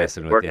maybe you guys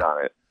should work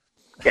on it.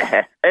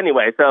 Yeah.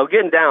 Anyway, so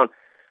getting down.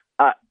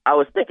 I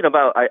was thinking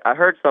about, I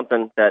heard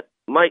something that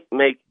might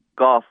make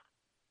golf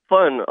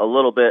fun a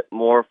little bit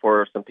more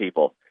for some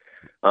people.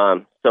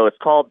 So it's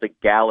called the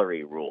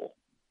gallery rule.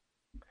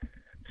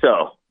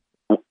 So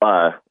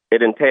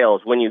it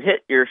entails when you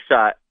hit your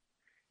shot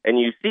and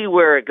you see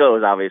where it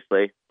goes,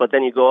 obviously, but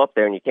then you go up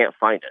there and you can't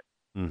find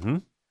it. Mm-hmm.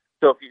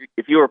 So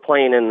if you were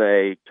playing in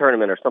a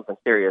tournament or something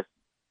serious,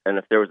 and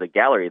if there was a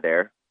gallery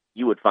there,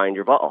 you would find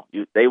your ball.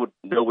 They would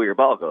know where your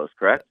ball goes,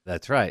 correct?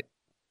 That's right.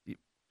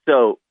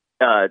 So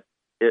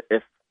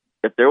if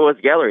there was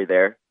gallery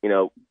there,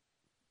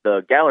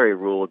 the gallery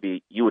rule would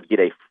be you would get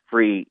a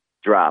free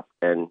drop,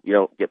 and you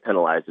don't get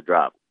penalized to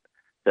drop,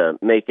 to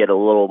make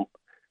the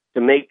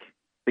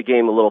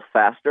game a little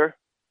faster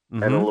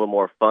and a little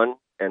more fun.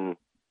 And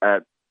I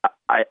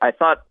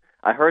thought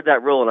I heard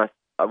that rule, and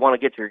I want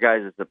to get your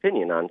guys'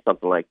 opinion on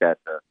something like that.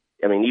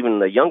 Even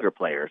the younger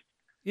players.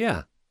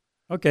 Yeah.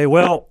 Okay.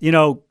 Well,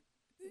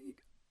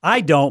 I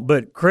don't,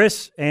 but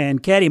Chris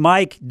and Caddy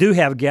Mike do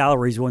have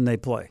galleries when they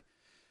play.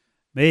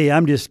 Me,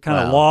 I'm just kind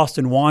of lost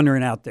and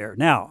wandering out there.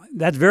 Now,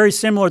 that's very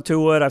similar to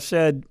what I've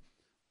said,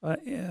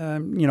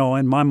 in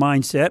my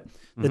mindset,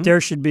 that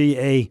there should be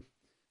a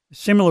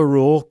similar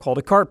rule called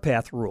a cart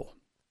path rule.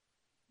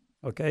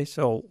 Okay,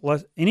 so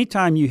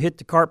anytime you hit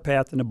the cart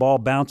path and the ball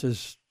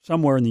bounces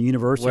somewhere in the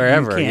universe,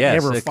 wherever, you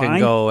can't ever it find, can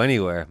go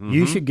anywhere. Mm-hmm.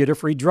 You should get a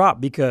free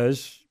drop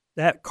because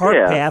that cart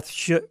path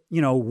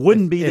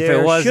wouldn't be there.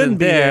 If it wasn't shouldn't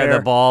be there,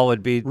 the ball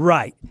would be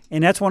right.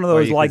 And that's one of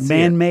those like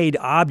man-made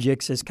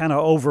objects that's kind of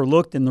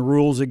overlooked in the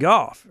rules of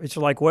golf. It's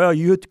like, well,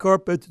 you hit the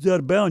cart path, it's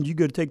out of bounds, you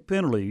got to take a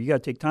penalty. You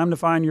got to take time to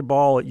find your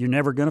ball that you're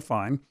never going to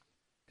find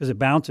because it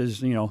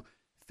bounces,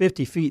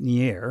 50 feet in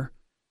the air.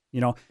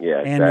 Yeah,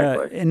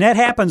 exactly. And that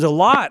happens a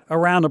lot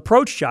around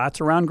approach shots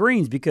around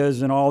greens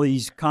because in all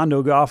these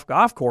condo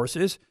golf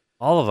courses,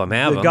 all of them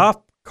have the golf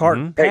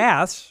cart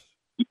paths.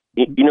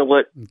 You know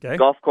what Okay.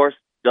 golf course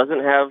doesn't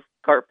have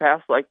cart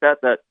paths like that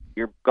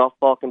your golf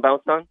ball can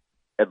bounce on?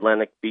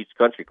 Atlantic Beach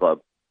Country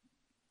Club.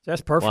 That's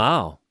perfect.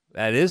 Wow,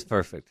 that is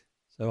perfect.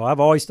 So I've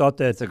always thought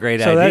that's a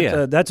great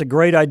idea. That's a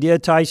great idea,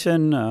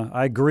 Tyson.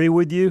 I agree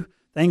with you.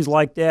 Things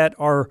like that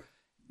are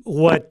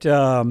what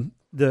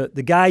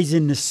the guys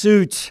in the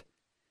suits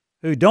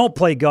who don't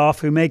play golf,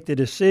 who make the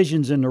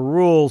decisions and the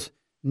rules,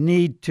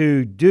 need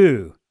to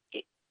do.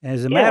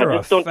 As a matter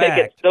of fact, don't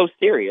take it so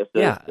serious.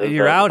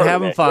 You're out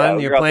having fun.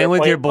 You're playing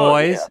with your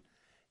boys.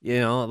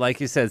 Like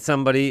you said,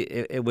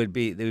 somebody they would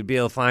be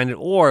able to find it,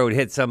 or it would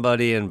hit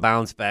somebody and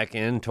bounce back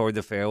in toward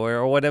the fairway,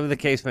 or whatever the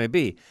case may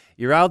be.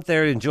 You're out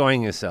there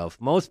enjoying yourself.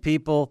 Most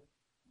people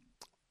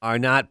are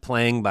not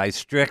playing by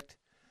strict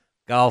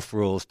golf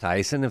rules,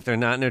 Tyson. If they're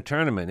not in a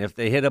tournament, if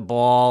they hit a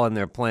ball and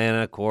they're playing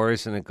a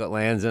course and it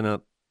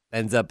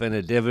ends up in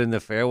a divot in the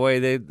fairway,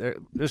 they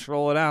just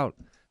roll it out.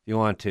 You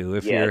want to,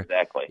 if you're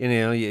exactly.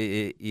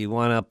 You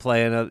want to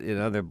play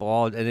another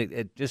ball, and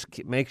it just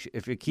makes,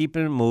 if you're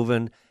keeping it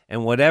moving,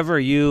 and whatever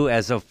you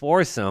as a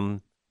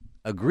foursome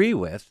agree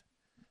with,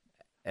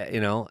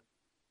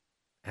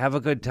 have a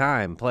good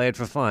time, play it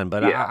for fun.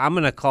 But I'm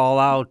going to call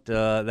out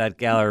that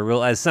gallery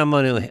rule as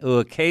someone who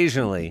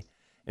occasionally,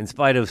 in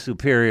spite of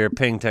superior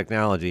ping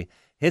technology,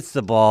 hits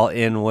the ball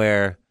in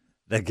where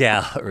the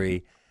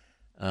gallery.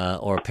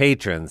 Or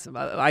patrons.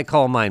 I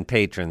call mine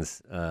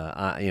patrons.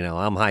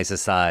 I'm high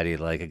society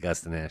like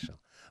Augusta National.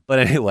 But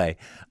anyway,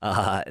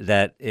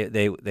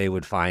 they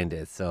would find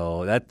it.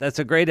 So that's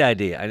a great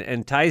idea.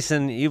 And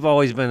Tyson, you've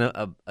always been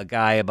a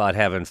guy about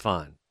having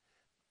fun.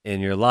 in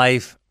your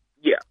life.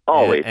 Yeah,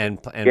 always.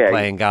 And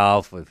playing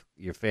golf with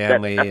your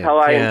family. That's how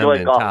I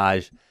enjoy golf.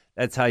 Taj.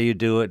 That's how you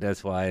do it.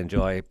 That's why I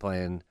enjoy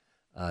playing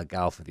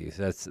golf with you.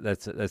 So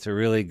that's a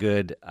really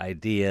good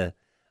idea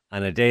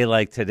on a day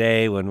like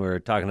today when we're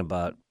talking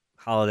about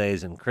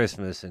holidays and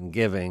Christmas and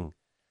giving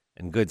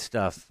and good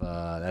stuff.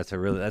 That's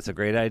a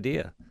great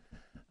idea.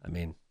 I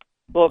mean,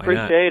 well,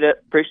 appreciate it.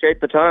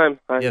 Appreciate the time.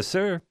 Yes,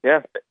 sir.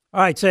 Yeah.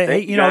 All right. So,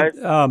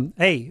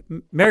 hey,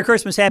 Merry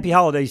Christmas, Happy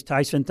Holidays,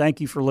 Tyson.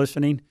 Thank you for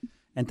listening.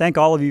 And thank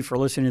all of you for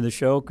listening to the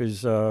show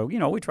because,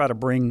 we try to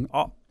bring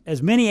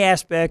as many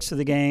aspects of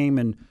the game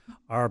and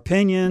our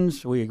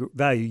opinions. We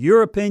value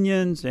your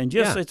opinions and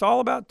it's all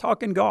about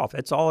talking golf.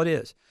 That's all it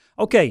is.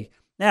 Okay.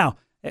 Now,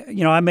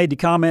 I made the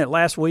comment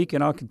last week,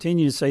 and I'll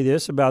continue to say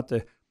this about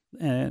the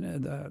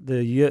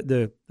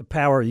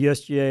power of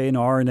USGA and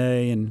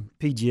RNA and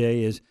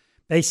PGA is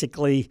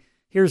basically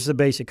here's the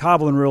basic.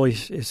 Hovland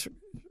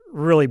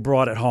really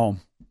brought it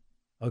home.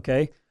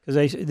 Okay.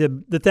 Because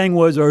the thing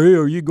was,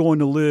 are you going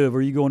to live?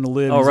 Are you going to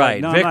live? Oh,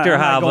 right. Like, no, Victor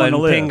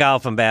Hovland, Ping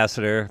Golf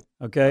Ambassador.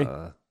 Okay.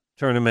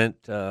 Tournament,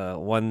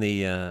 won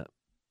the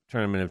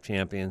Tournament of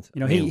Champions.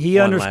 He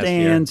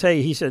understands,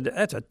 hey, he said,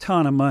 that's a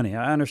ton of money.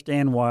 I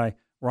understand why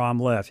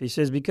Rahm left. He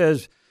says,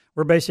 because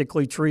we're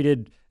basically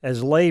treated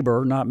as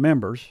labor, not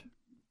members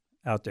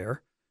out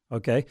there.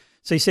 Okay.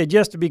 So he said,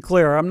 just to be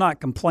clear, I'm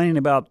not complaining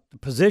about the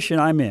position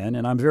I'm in,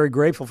 and I'm very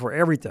grateful for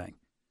everything.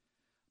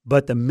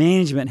 But the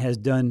management has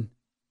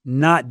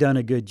not done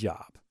a good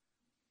job.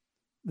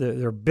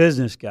 They're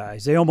business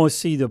guys. They almost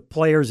see the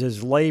players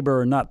as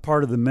labor and not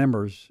part of the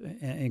members.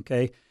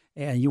 Okay,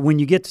 and when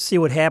you get to see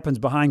what happens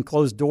behind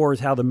closed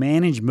doors, how the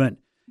management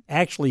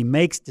actually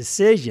makes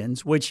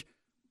decisions, which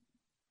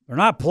are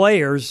not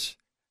players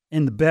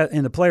in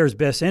the players'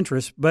 best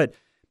interest, but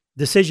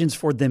decisions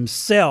for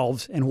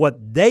themselves and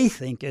what they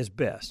think is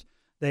best.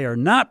 They are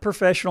not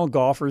professional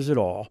golfers at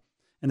all,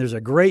 and there's a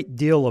great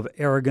deal of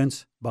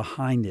arrogance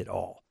behind it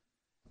all.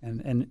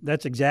 And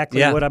that's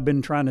exactly what I've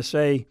been trying to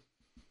say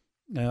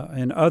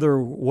in other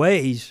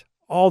ways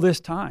all this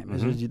time.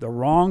 Mm-hmm. Is the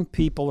wrong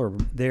people are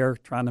there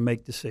trying to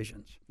make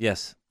decisions.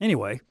 Yes.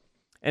 Anyway.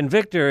 And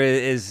Victor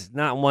is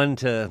not one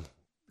to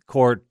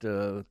court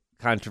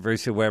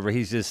controversy or whatever.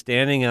 He's just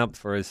standing up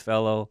for his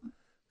fellow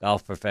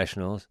golf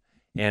professionals.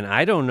 And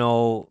I don't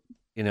know,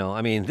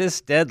 this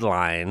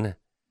deadline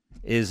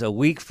is a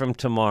week from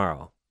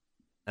tomorrow.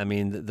 I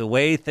mean, the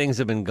way things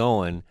have been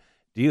going,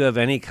 do you have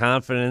any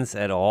confidence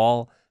at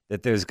all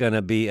that there's going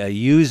to be a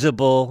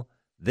usable,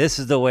 this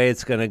is the way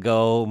it's going to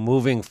go,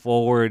 moving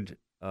forward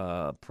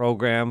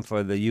program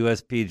for the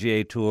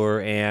USPGA Tour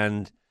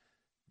and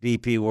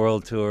DP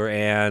World Tour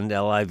and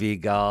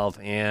LIV Golf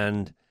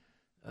and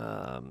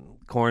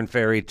Korn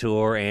Ferry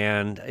Tour,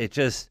 and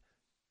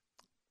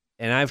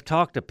I've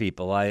talked to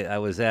people. I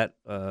was at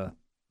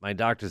my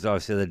doctor's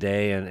office the other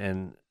day,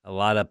 and a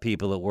lot of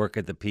people that work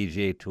at the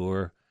PGA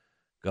Tour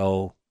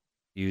go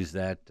use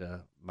that,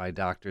 my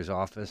doctor's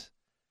office.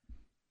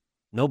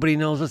 Nobody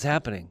knows what's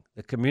happening.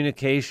 The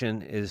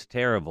communication is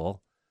terrible.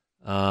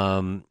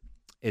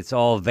 It's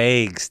all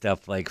vague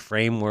stuff like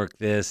framework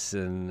this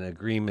and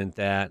agreement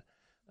that.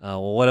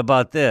 Well, what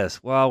about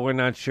this? Well, we're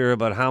not sure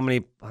about how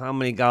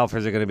many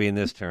golfers are going to be in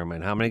this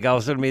tournament, how many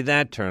golfers are going to be in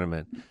that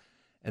tournament.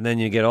 And then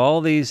you get all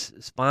these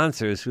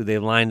sponsors who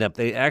they've lined up.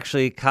 They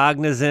actually,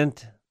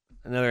 Cognizant,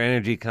 another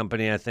energy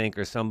company, I think,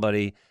 or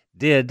somebody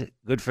did,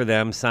 good for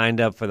them, signed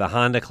up for the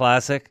Honda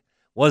Classic,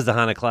 was the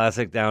Honda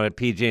Classic down at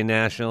PGA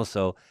National.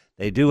 So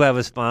they do have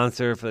a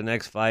sponsor for the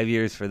next 5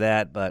 years for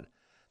that, but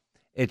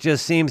it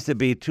just seems to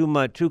be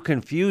too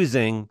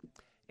confusing.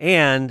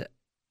 And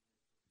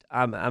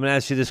I'm going to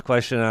ask you this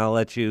question, and I'll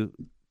let you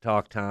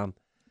talk, Tom.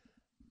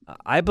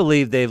 I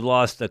believe they've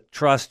lost the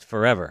trust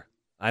forever.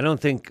 I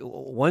don't think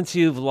once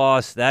you've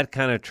lost that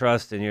kind of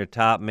trust in your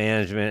top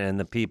management and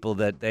the people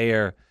that they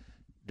are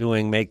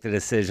make the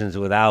decisions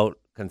without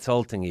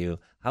consulting you,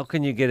 how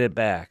can you get it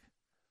back?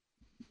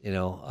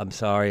 I'm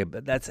sorry,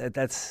 but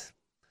that's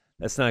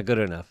not good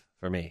enough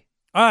for me.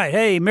 All right.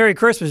 Hey, Merry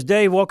Christmas,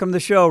 Dave. Welcome to the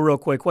show real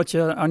quick. What's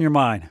on your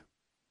mind?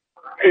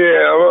 Yeah,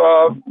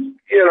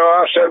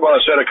 I said what I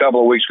said a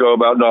couple of weeks ago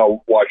about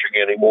not watching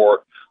anymore,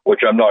 which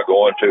I'm not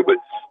going to. But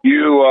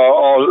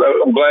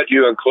I'm glad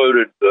you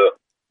included the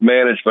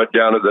management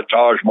down at the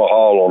Taj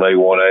Mahal on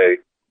A1A,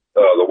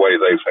 the way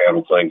they've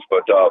handled things.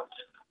 But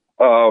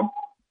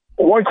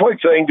one quick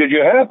thing, did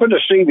you happen to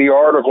see the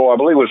article, I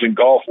believe it was in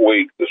Golf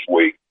Week this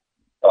week,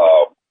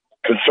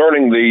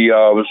 concerning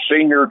the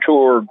senior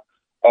tour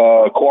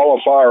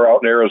qualifier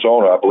out in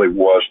Arizona, I believe it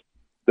was,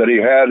 that he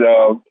had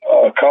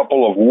a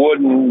couple of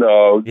wooden,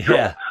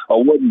 a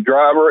wooden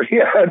driver.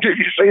 Yeah, did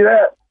you see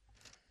that?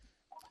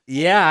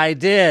 Yeah, I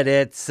did.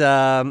 It's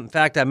in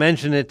fact, I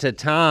mentioned it to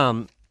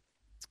Tom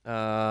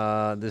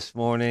this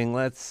morning.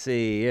 Let's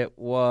see, it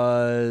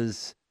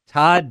was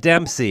Todd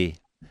Dempsey.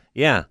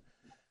 Yeah,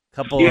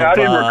 I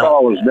didn't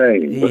recall his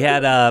name. He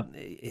had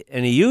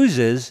and he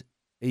used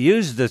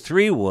the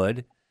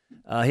 3-wood.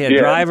 He had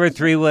driver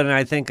 3-wood, and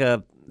I think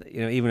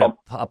even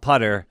a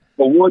putter.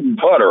 A wooden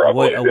putter, a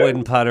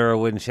wooden putter, a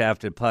wooden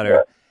shafted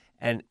putter.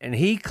 And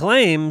he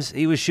claims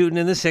he was shooting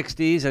in the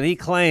 60s, and he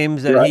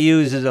claims that he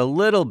uses a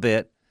little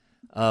bit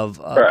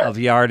of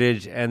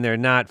yardage, and they're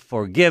not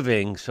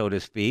forgiving, so to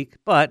speak.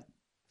 But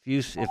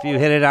if you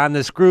hit it on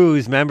the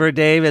screws, remember,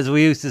 Dave, as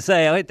we used to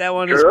say, I hit that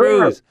one on the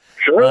screws.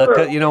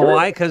 Sure. You know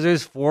why? Because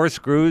there's 4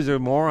 screws or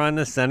more on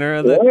the center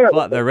of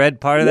the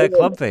red part of that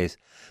club face.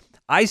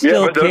 I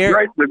still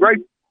care. The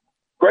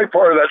great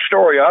part of that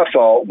story, I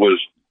thought, was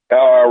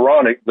how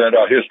ironic that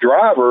his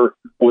driver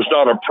was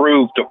not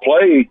approved to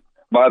play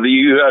by the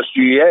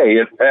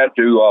USGA. It had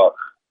to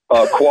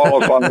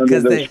qualify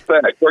under the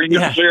spec. Are you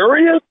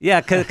serious?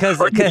 Yeah, because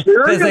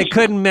they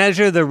couldn't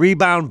measure the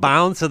rebound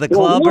bounce of the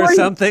club or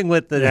something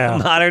with the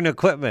modern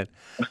equipment.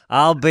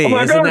 Isn't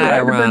that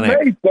ironic?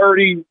 It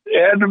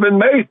had to have been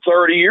made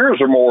 30 years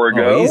or more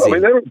ago. Easy. I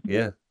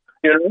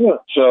mean,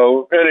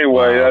 so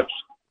anyway, that's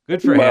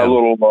good for my him.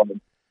 Little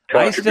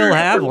I still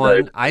have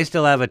one. I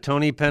still have a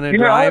Tony Penna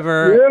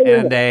driver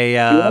and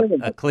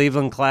a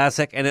Cleveland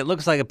Classic, and it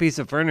looks like a piece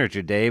of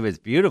furniture, Dave. It's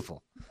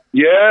beautiful.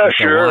 Yeah, with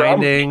sure. The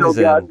windings I've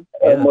still got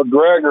a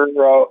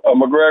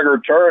McGregor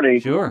tourney.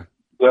 Sure.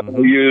 That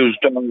we used.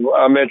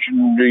 I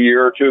mentioned a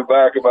year or two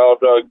back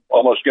about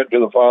almost getting to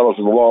the finals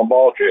of the long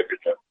ball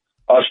championship.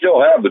 I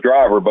still have the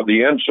driver, but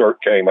the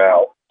insert came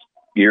out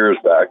years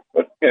back.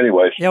 But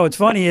anyways. Yeah, what's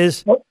funny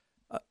is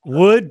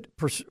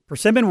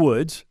Persimmon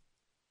Woods,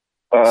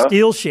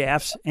 steel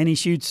shafts, and he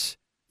shoots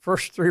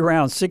first 3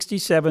 rounds,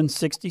 67,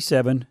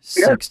 67,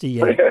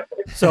 68.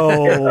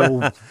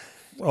 So...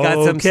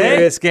 Got some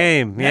serious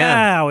game.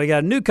 Yeah, we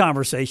got a new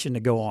conversation to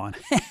go on.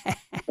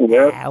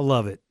 I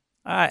love it.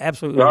 I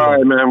absolutely All love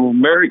right, it. man.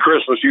 Merry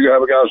Christmas. You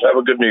guys have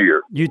a good New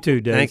Year. You too,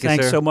 Dave.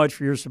 Thanks so much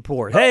for your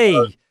support. Hey,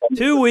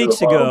 2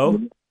 weeks ago,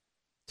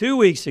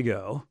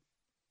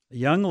 a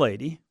young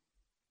lady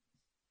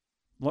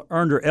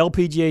earned her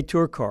LPGA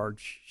Tour card.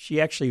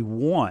 She actually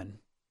won.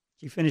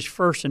 She finished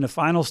first in the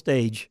final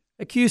stage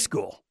at Q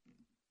School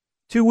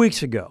 2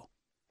 weeks ago.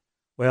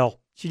 Well,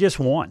 she just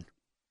won.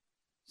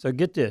 So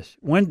get this.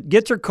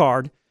 Gets her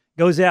card,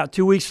 goes out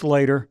 2 weeks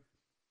later,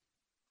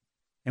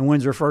 and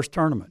wins her first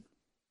tournament.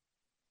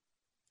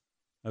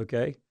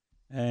 Okay?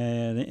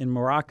 And in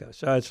Morocco.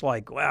 So it's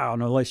like, wow,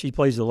 no, she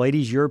plays the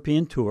Ladies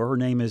European Tour. Her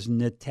name is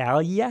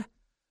Natalia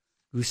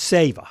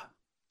Guseva,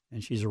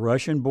 and she's a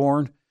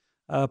Russian-born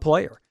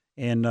player.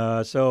 And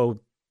so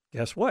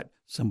guess what?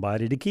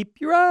 Somebody to keep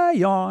your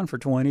eye on for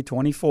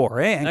 2024.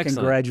 And Excellent.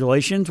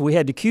 Congratulations. We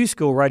had the Q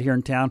School right here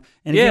in town.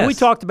 And again, we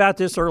talked about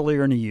this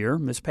earlier in the year,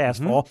 this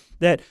past fall,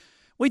 that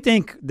we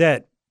think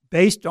that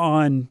based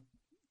on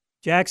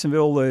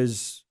Jacksonville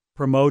is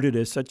promoted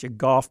as such a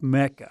golf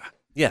mecca.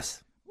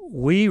 Yes.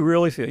 We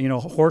really feel,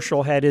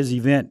 Horschel had his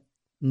event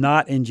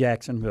not in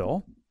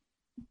Jacksonville.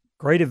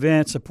 Great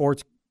event,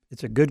 supports,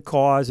 it's a good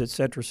cause, et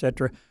cetera, et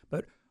cetera.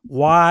 But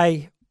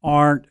why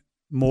aren't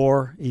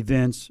more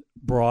events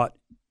brought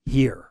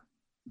here?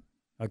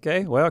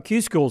 Okay, well,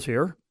 Q School's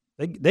here.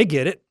 They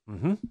get it.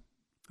 Mm-hmm. All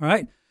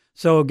right,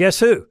 so guess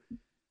who?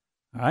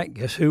 All right,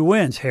 guess who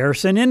wins?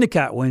 Harrison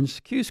Endicott wins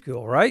Q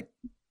School, right?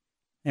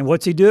 And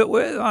what's he do it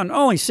with? On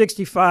only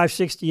 65,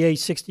 68,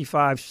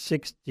 65,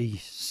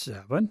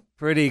 67.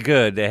 Pretty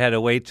good. They had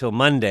to wait till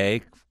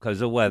Monday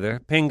because of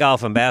weather. Ping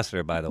Golf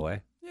Ambassador, by the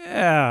way.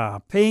 Yeah,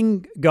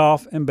 Ping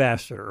Golf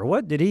Ambassador.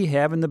 What did he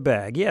have in the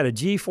bag? He had a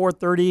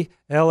G430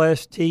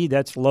 LST,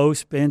 that's low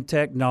spin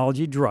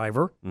technology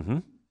driver. Mm-hmm.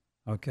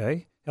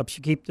 Okay, helps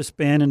you keep the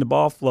spin and the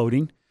ball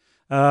floating.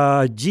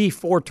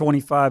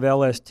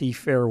 G425 LST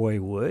fairway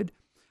wood,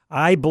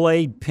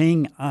 iBlade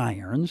Ping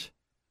irons,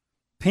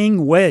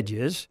 Ping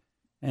wedges,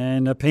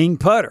 and a Ping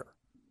putter.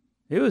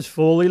 It was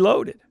fully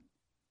loaded.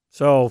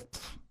 So,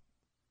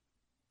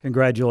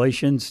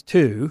 congratulations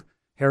to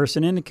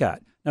Harrison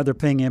Endicott, another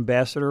Ping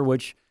ambassador,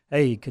 which,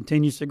 hey,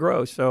 continues to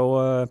grow.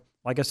 So,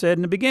 like I said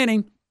in the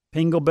beginning,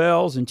 Pingle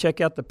bells and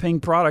check out the Ping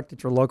product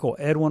at your local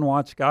Edwin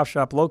Watts Golf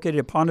Shop located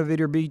at Ponte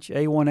Vedra Beach,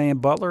 A1A in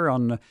Butler,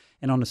 and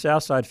on the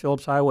south side,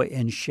 Phillips Highway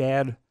and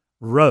Shad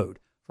Road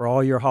for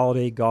all your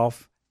holiday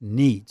golf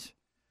needs.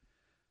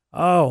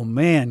 Oh,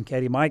 man,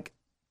 Caddy Mike.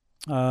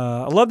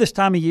 I love this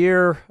time of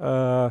year. You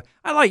know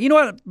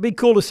what would be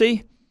cool to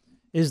see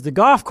is the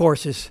golf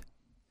courses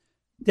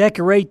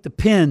decorate the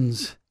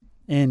pins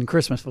in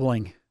Christmas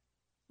bling.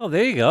 Oh,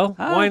 there you go.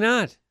 Why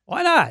not?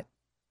 Why not?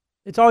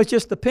 It's always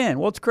just the pin.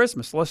 Well, it's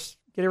Christmas. Let's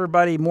get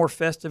everybody more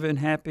festive and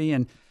happy,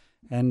 and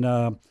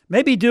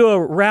maybe do a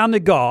round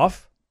of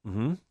golf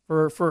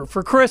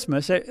for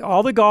Christmas.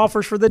 All the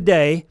golfers for the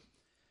day,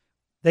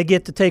 they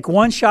get to take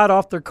one shot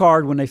off their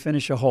card when they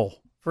finish a hole.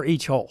 For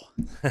each hole.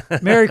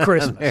 Merry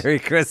Christmas. Merry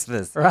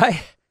Christmas. Right?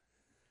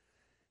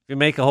 If you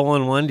make a hole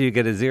in one, do you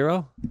get a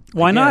zero?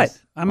 Why not?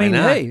 I mean,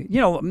 hey,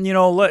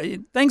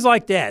 things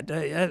like that.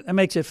 That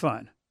makes it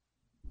fun.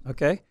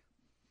 Okay?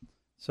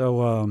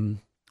 So,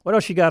 what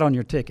else you got on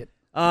your ticket?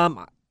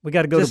 We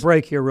got to go to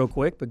break here real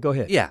quick, but go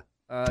ahead. Yeah.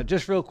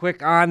 Just real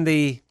quick on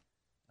the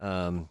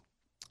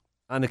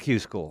Q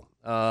School.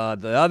 The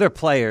other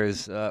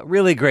players,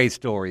 really great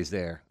stories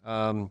there.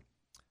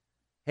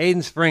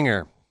 Hayden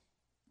Springer.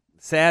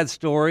 Sad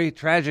story,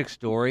 tragic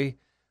story.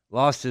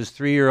 lost his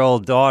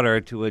 3-year-old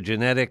daughter to a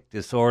genetic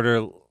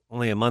disorder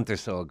only a month or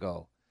so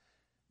ago.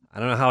 I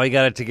don't know how he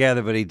got it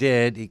together, but he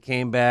did. He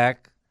came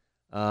back,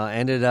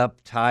 ended up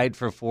tied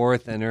for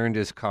 4th, and earned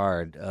his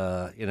card.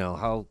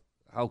 How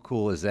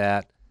cool is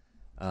that?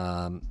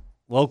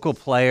 Local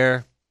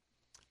player,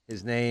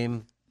 his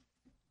name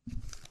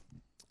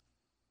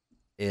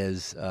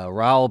is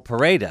Raul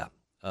Pareda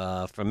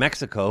from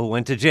Mexico, who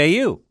went to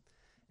JU.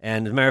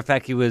 And as a matter of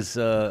fact, he was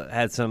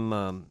had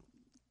some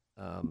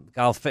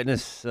golf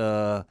fitness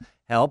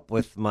help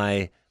with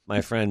my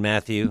friend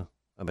Matthew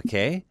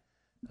McKay.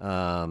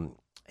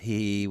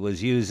 He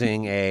was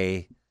using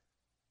a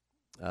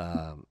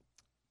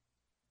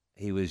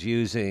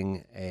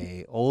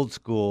old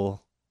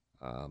school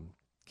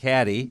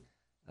caddy,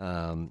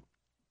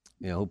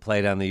 who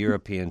played on the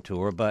European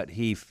tour, but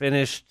he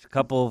finished a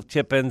couple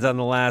chip-ins on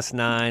the last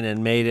 9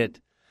 and made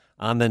it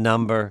on the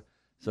number.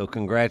 So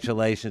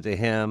congratulations to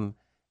him.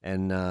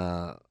 And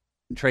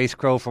Trace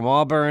Crow from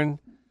Auburn,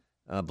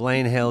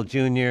 Blaine Hill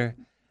Jr.,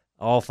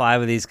 all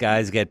 5 of these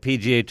guys get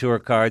PGA Tour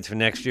cards for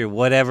next year,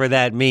 whatever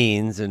that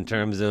means in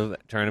terms of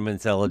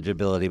tournaments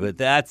eligibility. But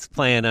that's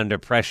playing under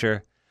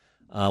pressure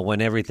when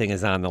everything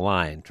is on the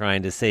line,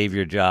 trying to save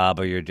your job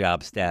or your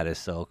job status.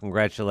 So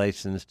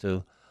congratulations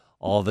to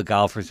all the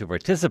golfers who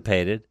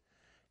participated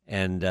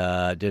and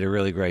did a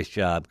really great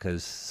job,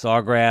 because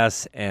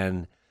Sawgrass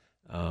and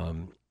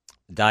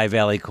Dye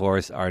Valley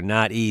course are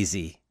not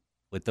easy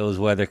with those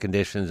weather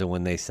conditions and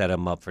when they set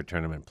them up for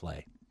tournament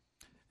play.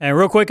 And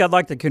real quick, I'd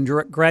like to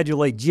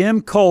congratulate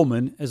Jim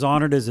Coleman, is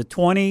honored as a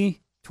 2022-23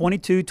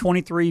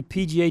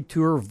 PGA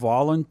Tour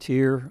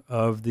Volunteer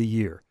of the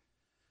Year.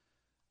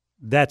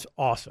 That's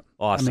awesome.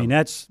 Awesome. I mean,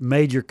 that's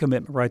major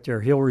commitment right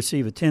there. He'll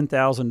receive a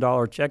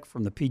 $10,000 check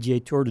from the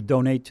PGA Tour to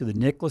donate to the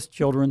Nicholas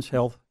Children's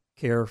Health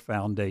Care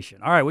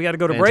Foundation. All right, we got to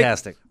go to break.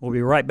 Fantastic. We'll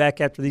be right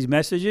back after these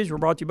messages. We're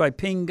brought to you by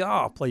Ping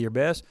Golf. Play your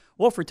best.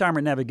 Wolf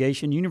Retirement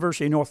Navigation,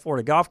 University of North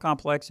Florida Golf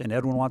Complex, and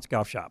Edwin Watts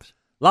Golf Shops.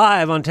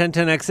 Live on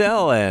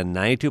 1010XL and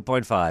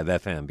 92.5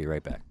 FM. Be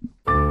right back.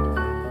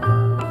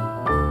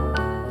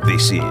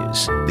 This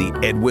is the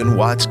Edwin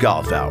Watts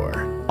Golf Hour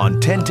on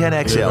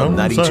 1010XL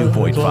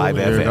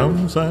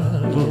 92.5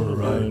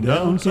 FM.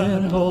 Down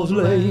Cannonball's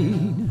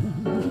Lane.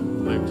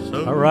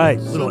 All right,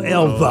 little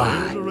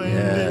Elva.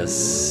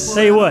 Yes.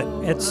 Tell you what,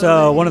 it's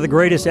one of the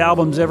greatest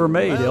albums ever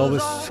made,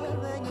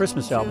 Elvis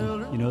Christmas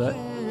album. You know that?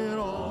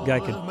 Guy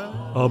could,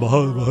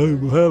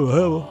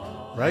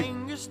 right?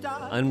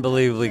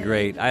 Unbelievably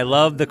great. I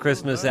love the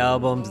Christmas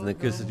albums and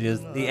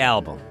the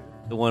album,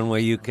 the one where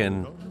you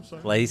can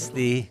place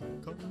the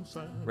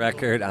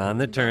record on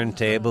the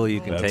turntable.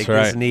 You can take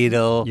this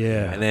needle,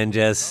 and then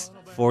just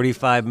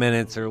 45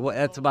 minutes or what?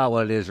 That's about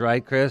what it is,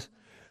 right, Chris?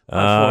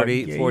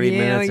 40 minutes or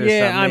something.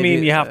 Yeah, I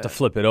mean, you have to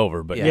flip it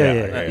over, but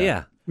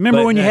yeah.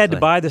 Remember when you had to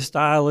buy the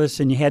stylus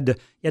and you had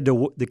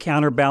the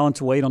counterbalance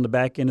weight on the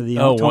back end of the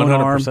tone 100%.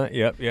 arm?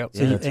 Yep.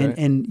 So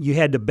and you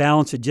had to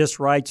balance it just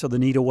right so the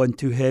needle wasn't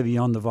too heavy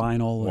on the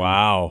vinyl.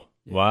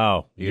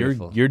 Wow.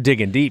 Beautiful. You're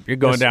digging deep. You're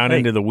going down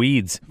into the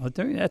weeds. Well,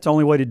 that's the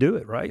only way to do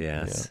it, right?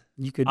 Yes.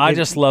 Yeah. You could. I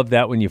just love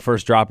that when you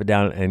first drop it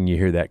down and you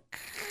hear that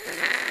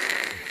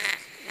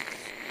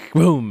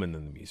boom, and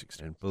then the music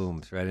starts. And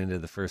booms right into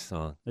the first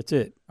song. That's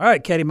it. All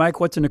right, Caddy Mike,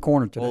 what's in the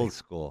corner today? Old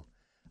school.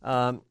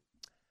 I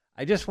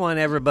just want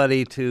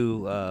everybody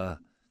to,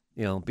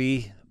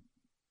 be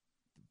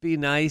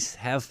nice,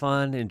 have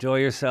fun, enjoy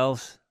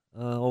yourselves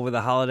over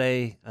the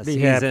holiday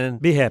season.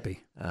 Be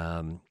happy.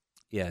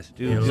 Yes,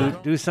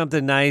 do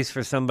something nice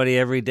for somebody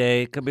every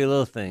day. It could be a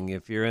little thing.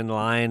 If you're in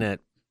line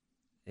at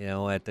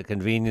the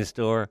convenience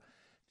store,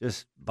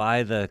 just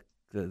buy the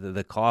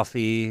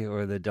coffee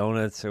or the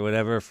donuts or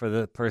whatever for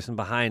the person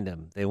behind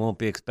them. They won't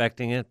be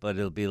expecting it, but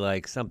it'll be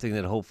like something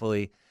that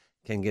hopefully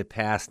can get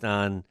passed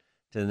on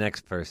to the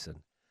next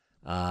person.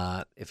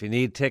 If you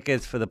need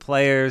tickets for the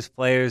players,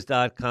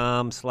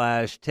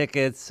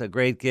 players.com/tickets, a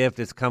great gift.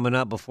 It's coming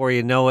up before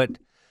you know it.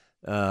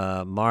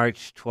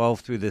 March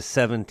 12th through the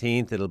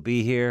 17th, it'll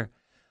be here.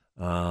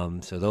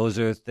 So those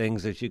are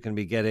things that you can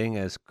be getting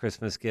as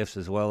Christmas gifts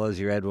as well as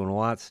your Edwin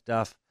Watts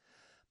stuff.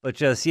 But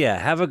just,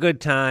 have a good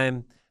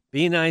time.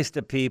 Be nice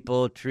to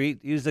people.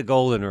 Use the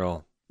golden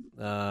rule.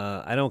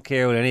 I don't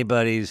care what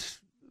anybody's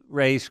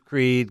race,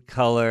 creed,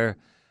 color,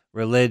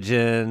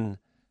 religion,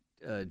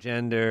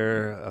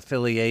 gender,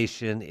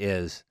 affiliation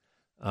is.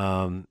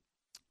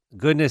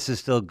 Goodness is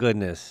still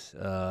goodness.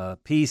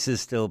 Peace is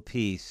still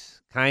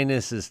peace.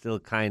 Kindness is still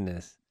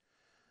kindness.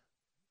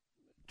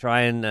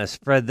 Try and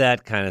spread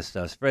that kind of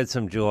stuff. Spread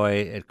some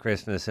joy at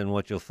Christmas, and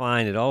what you'll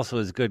find, it also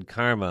is good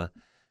karma,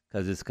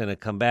 because it's going to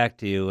come back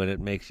to you, and it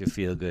makes you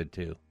feel good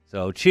too.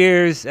 So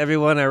cheers,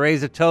 everyone. I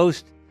raise a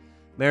toast.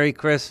 Merry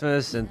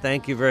Christmas, and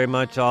thank you very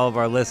much, all of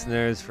our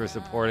listeners, for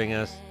supporting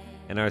us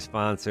and our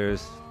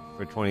sponsors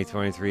for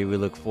 2023. We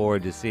look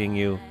forward to seeing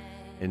you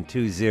in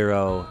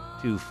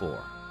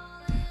 2024.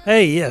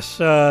 Hey, yes.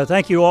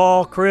 Thank you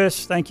all.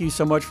 Chris, thank you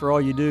so much for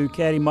all you do.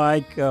 Caddy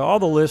Mike, all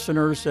the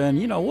listeners. And,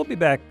 we'll be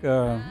back,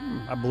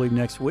 I believe,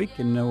 next week,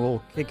 and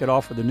we'll kick it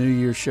off with the New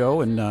Year's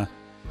show. And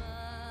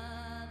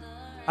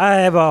I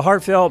have a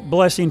heartfelt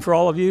blessing for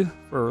all of you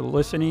for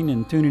listening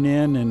and tuning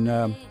in,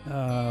 and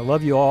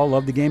love you all.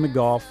 Love the game of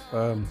golf.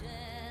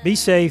 Be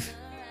safe.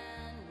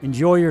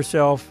 Enjoy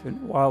yourself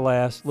while it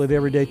lasts. Live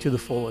every day to the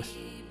fullest.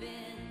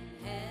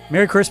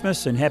 Merry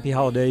Christmas and happy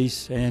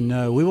holidays, and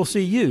we will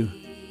see you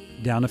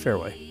down the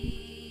fairway.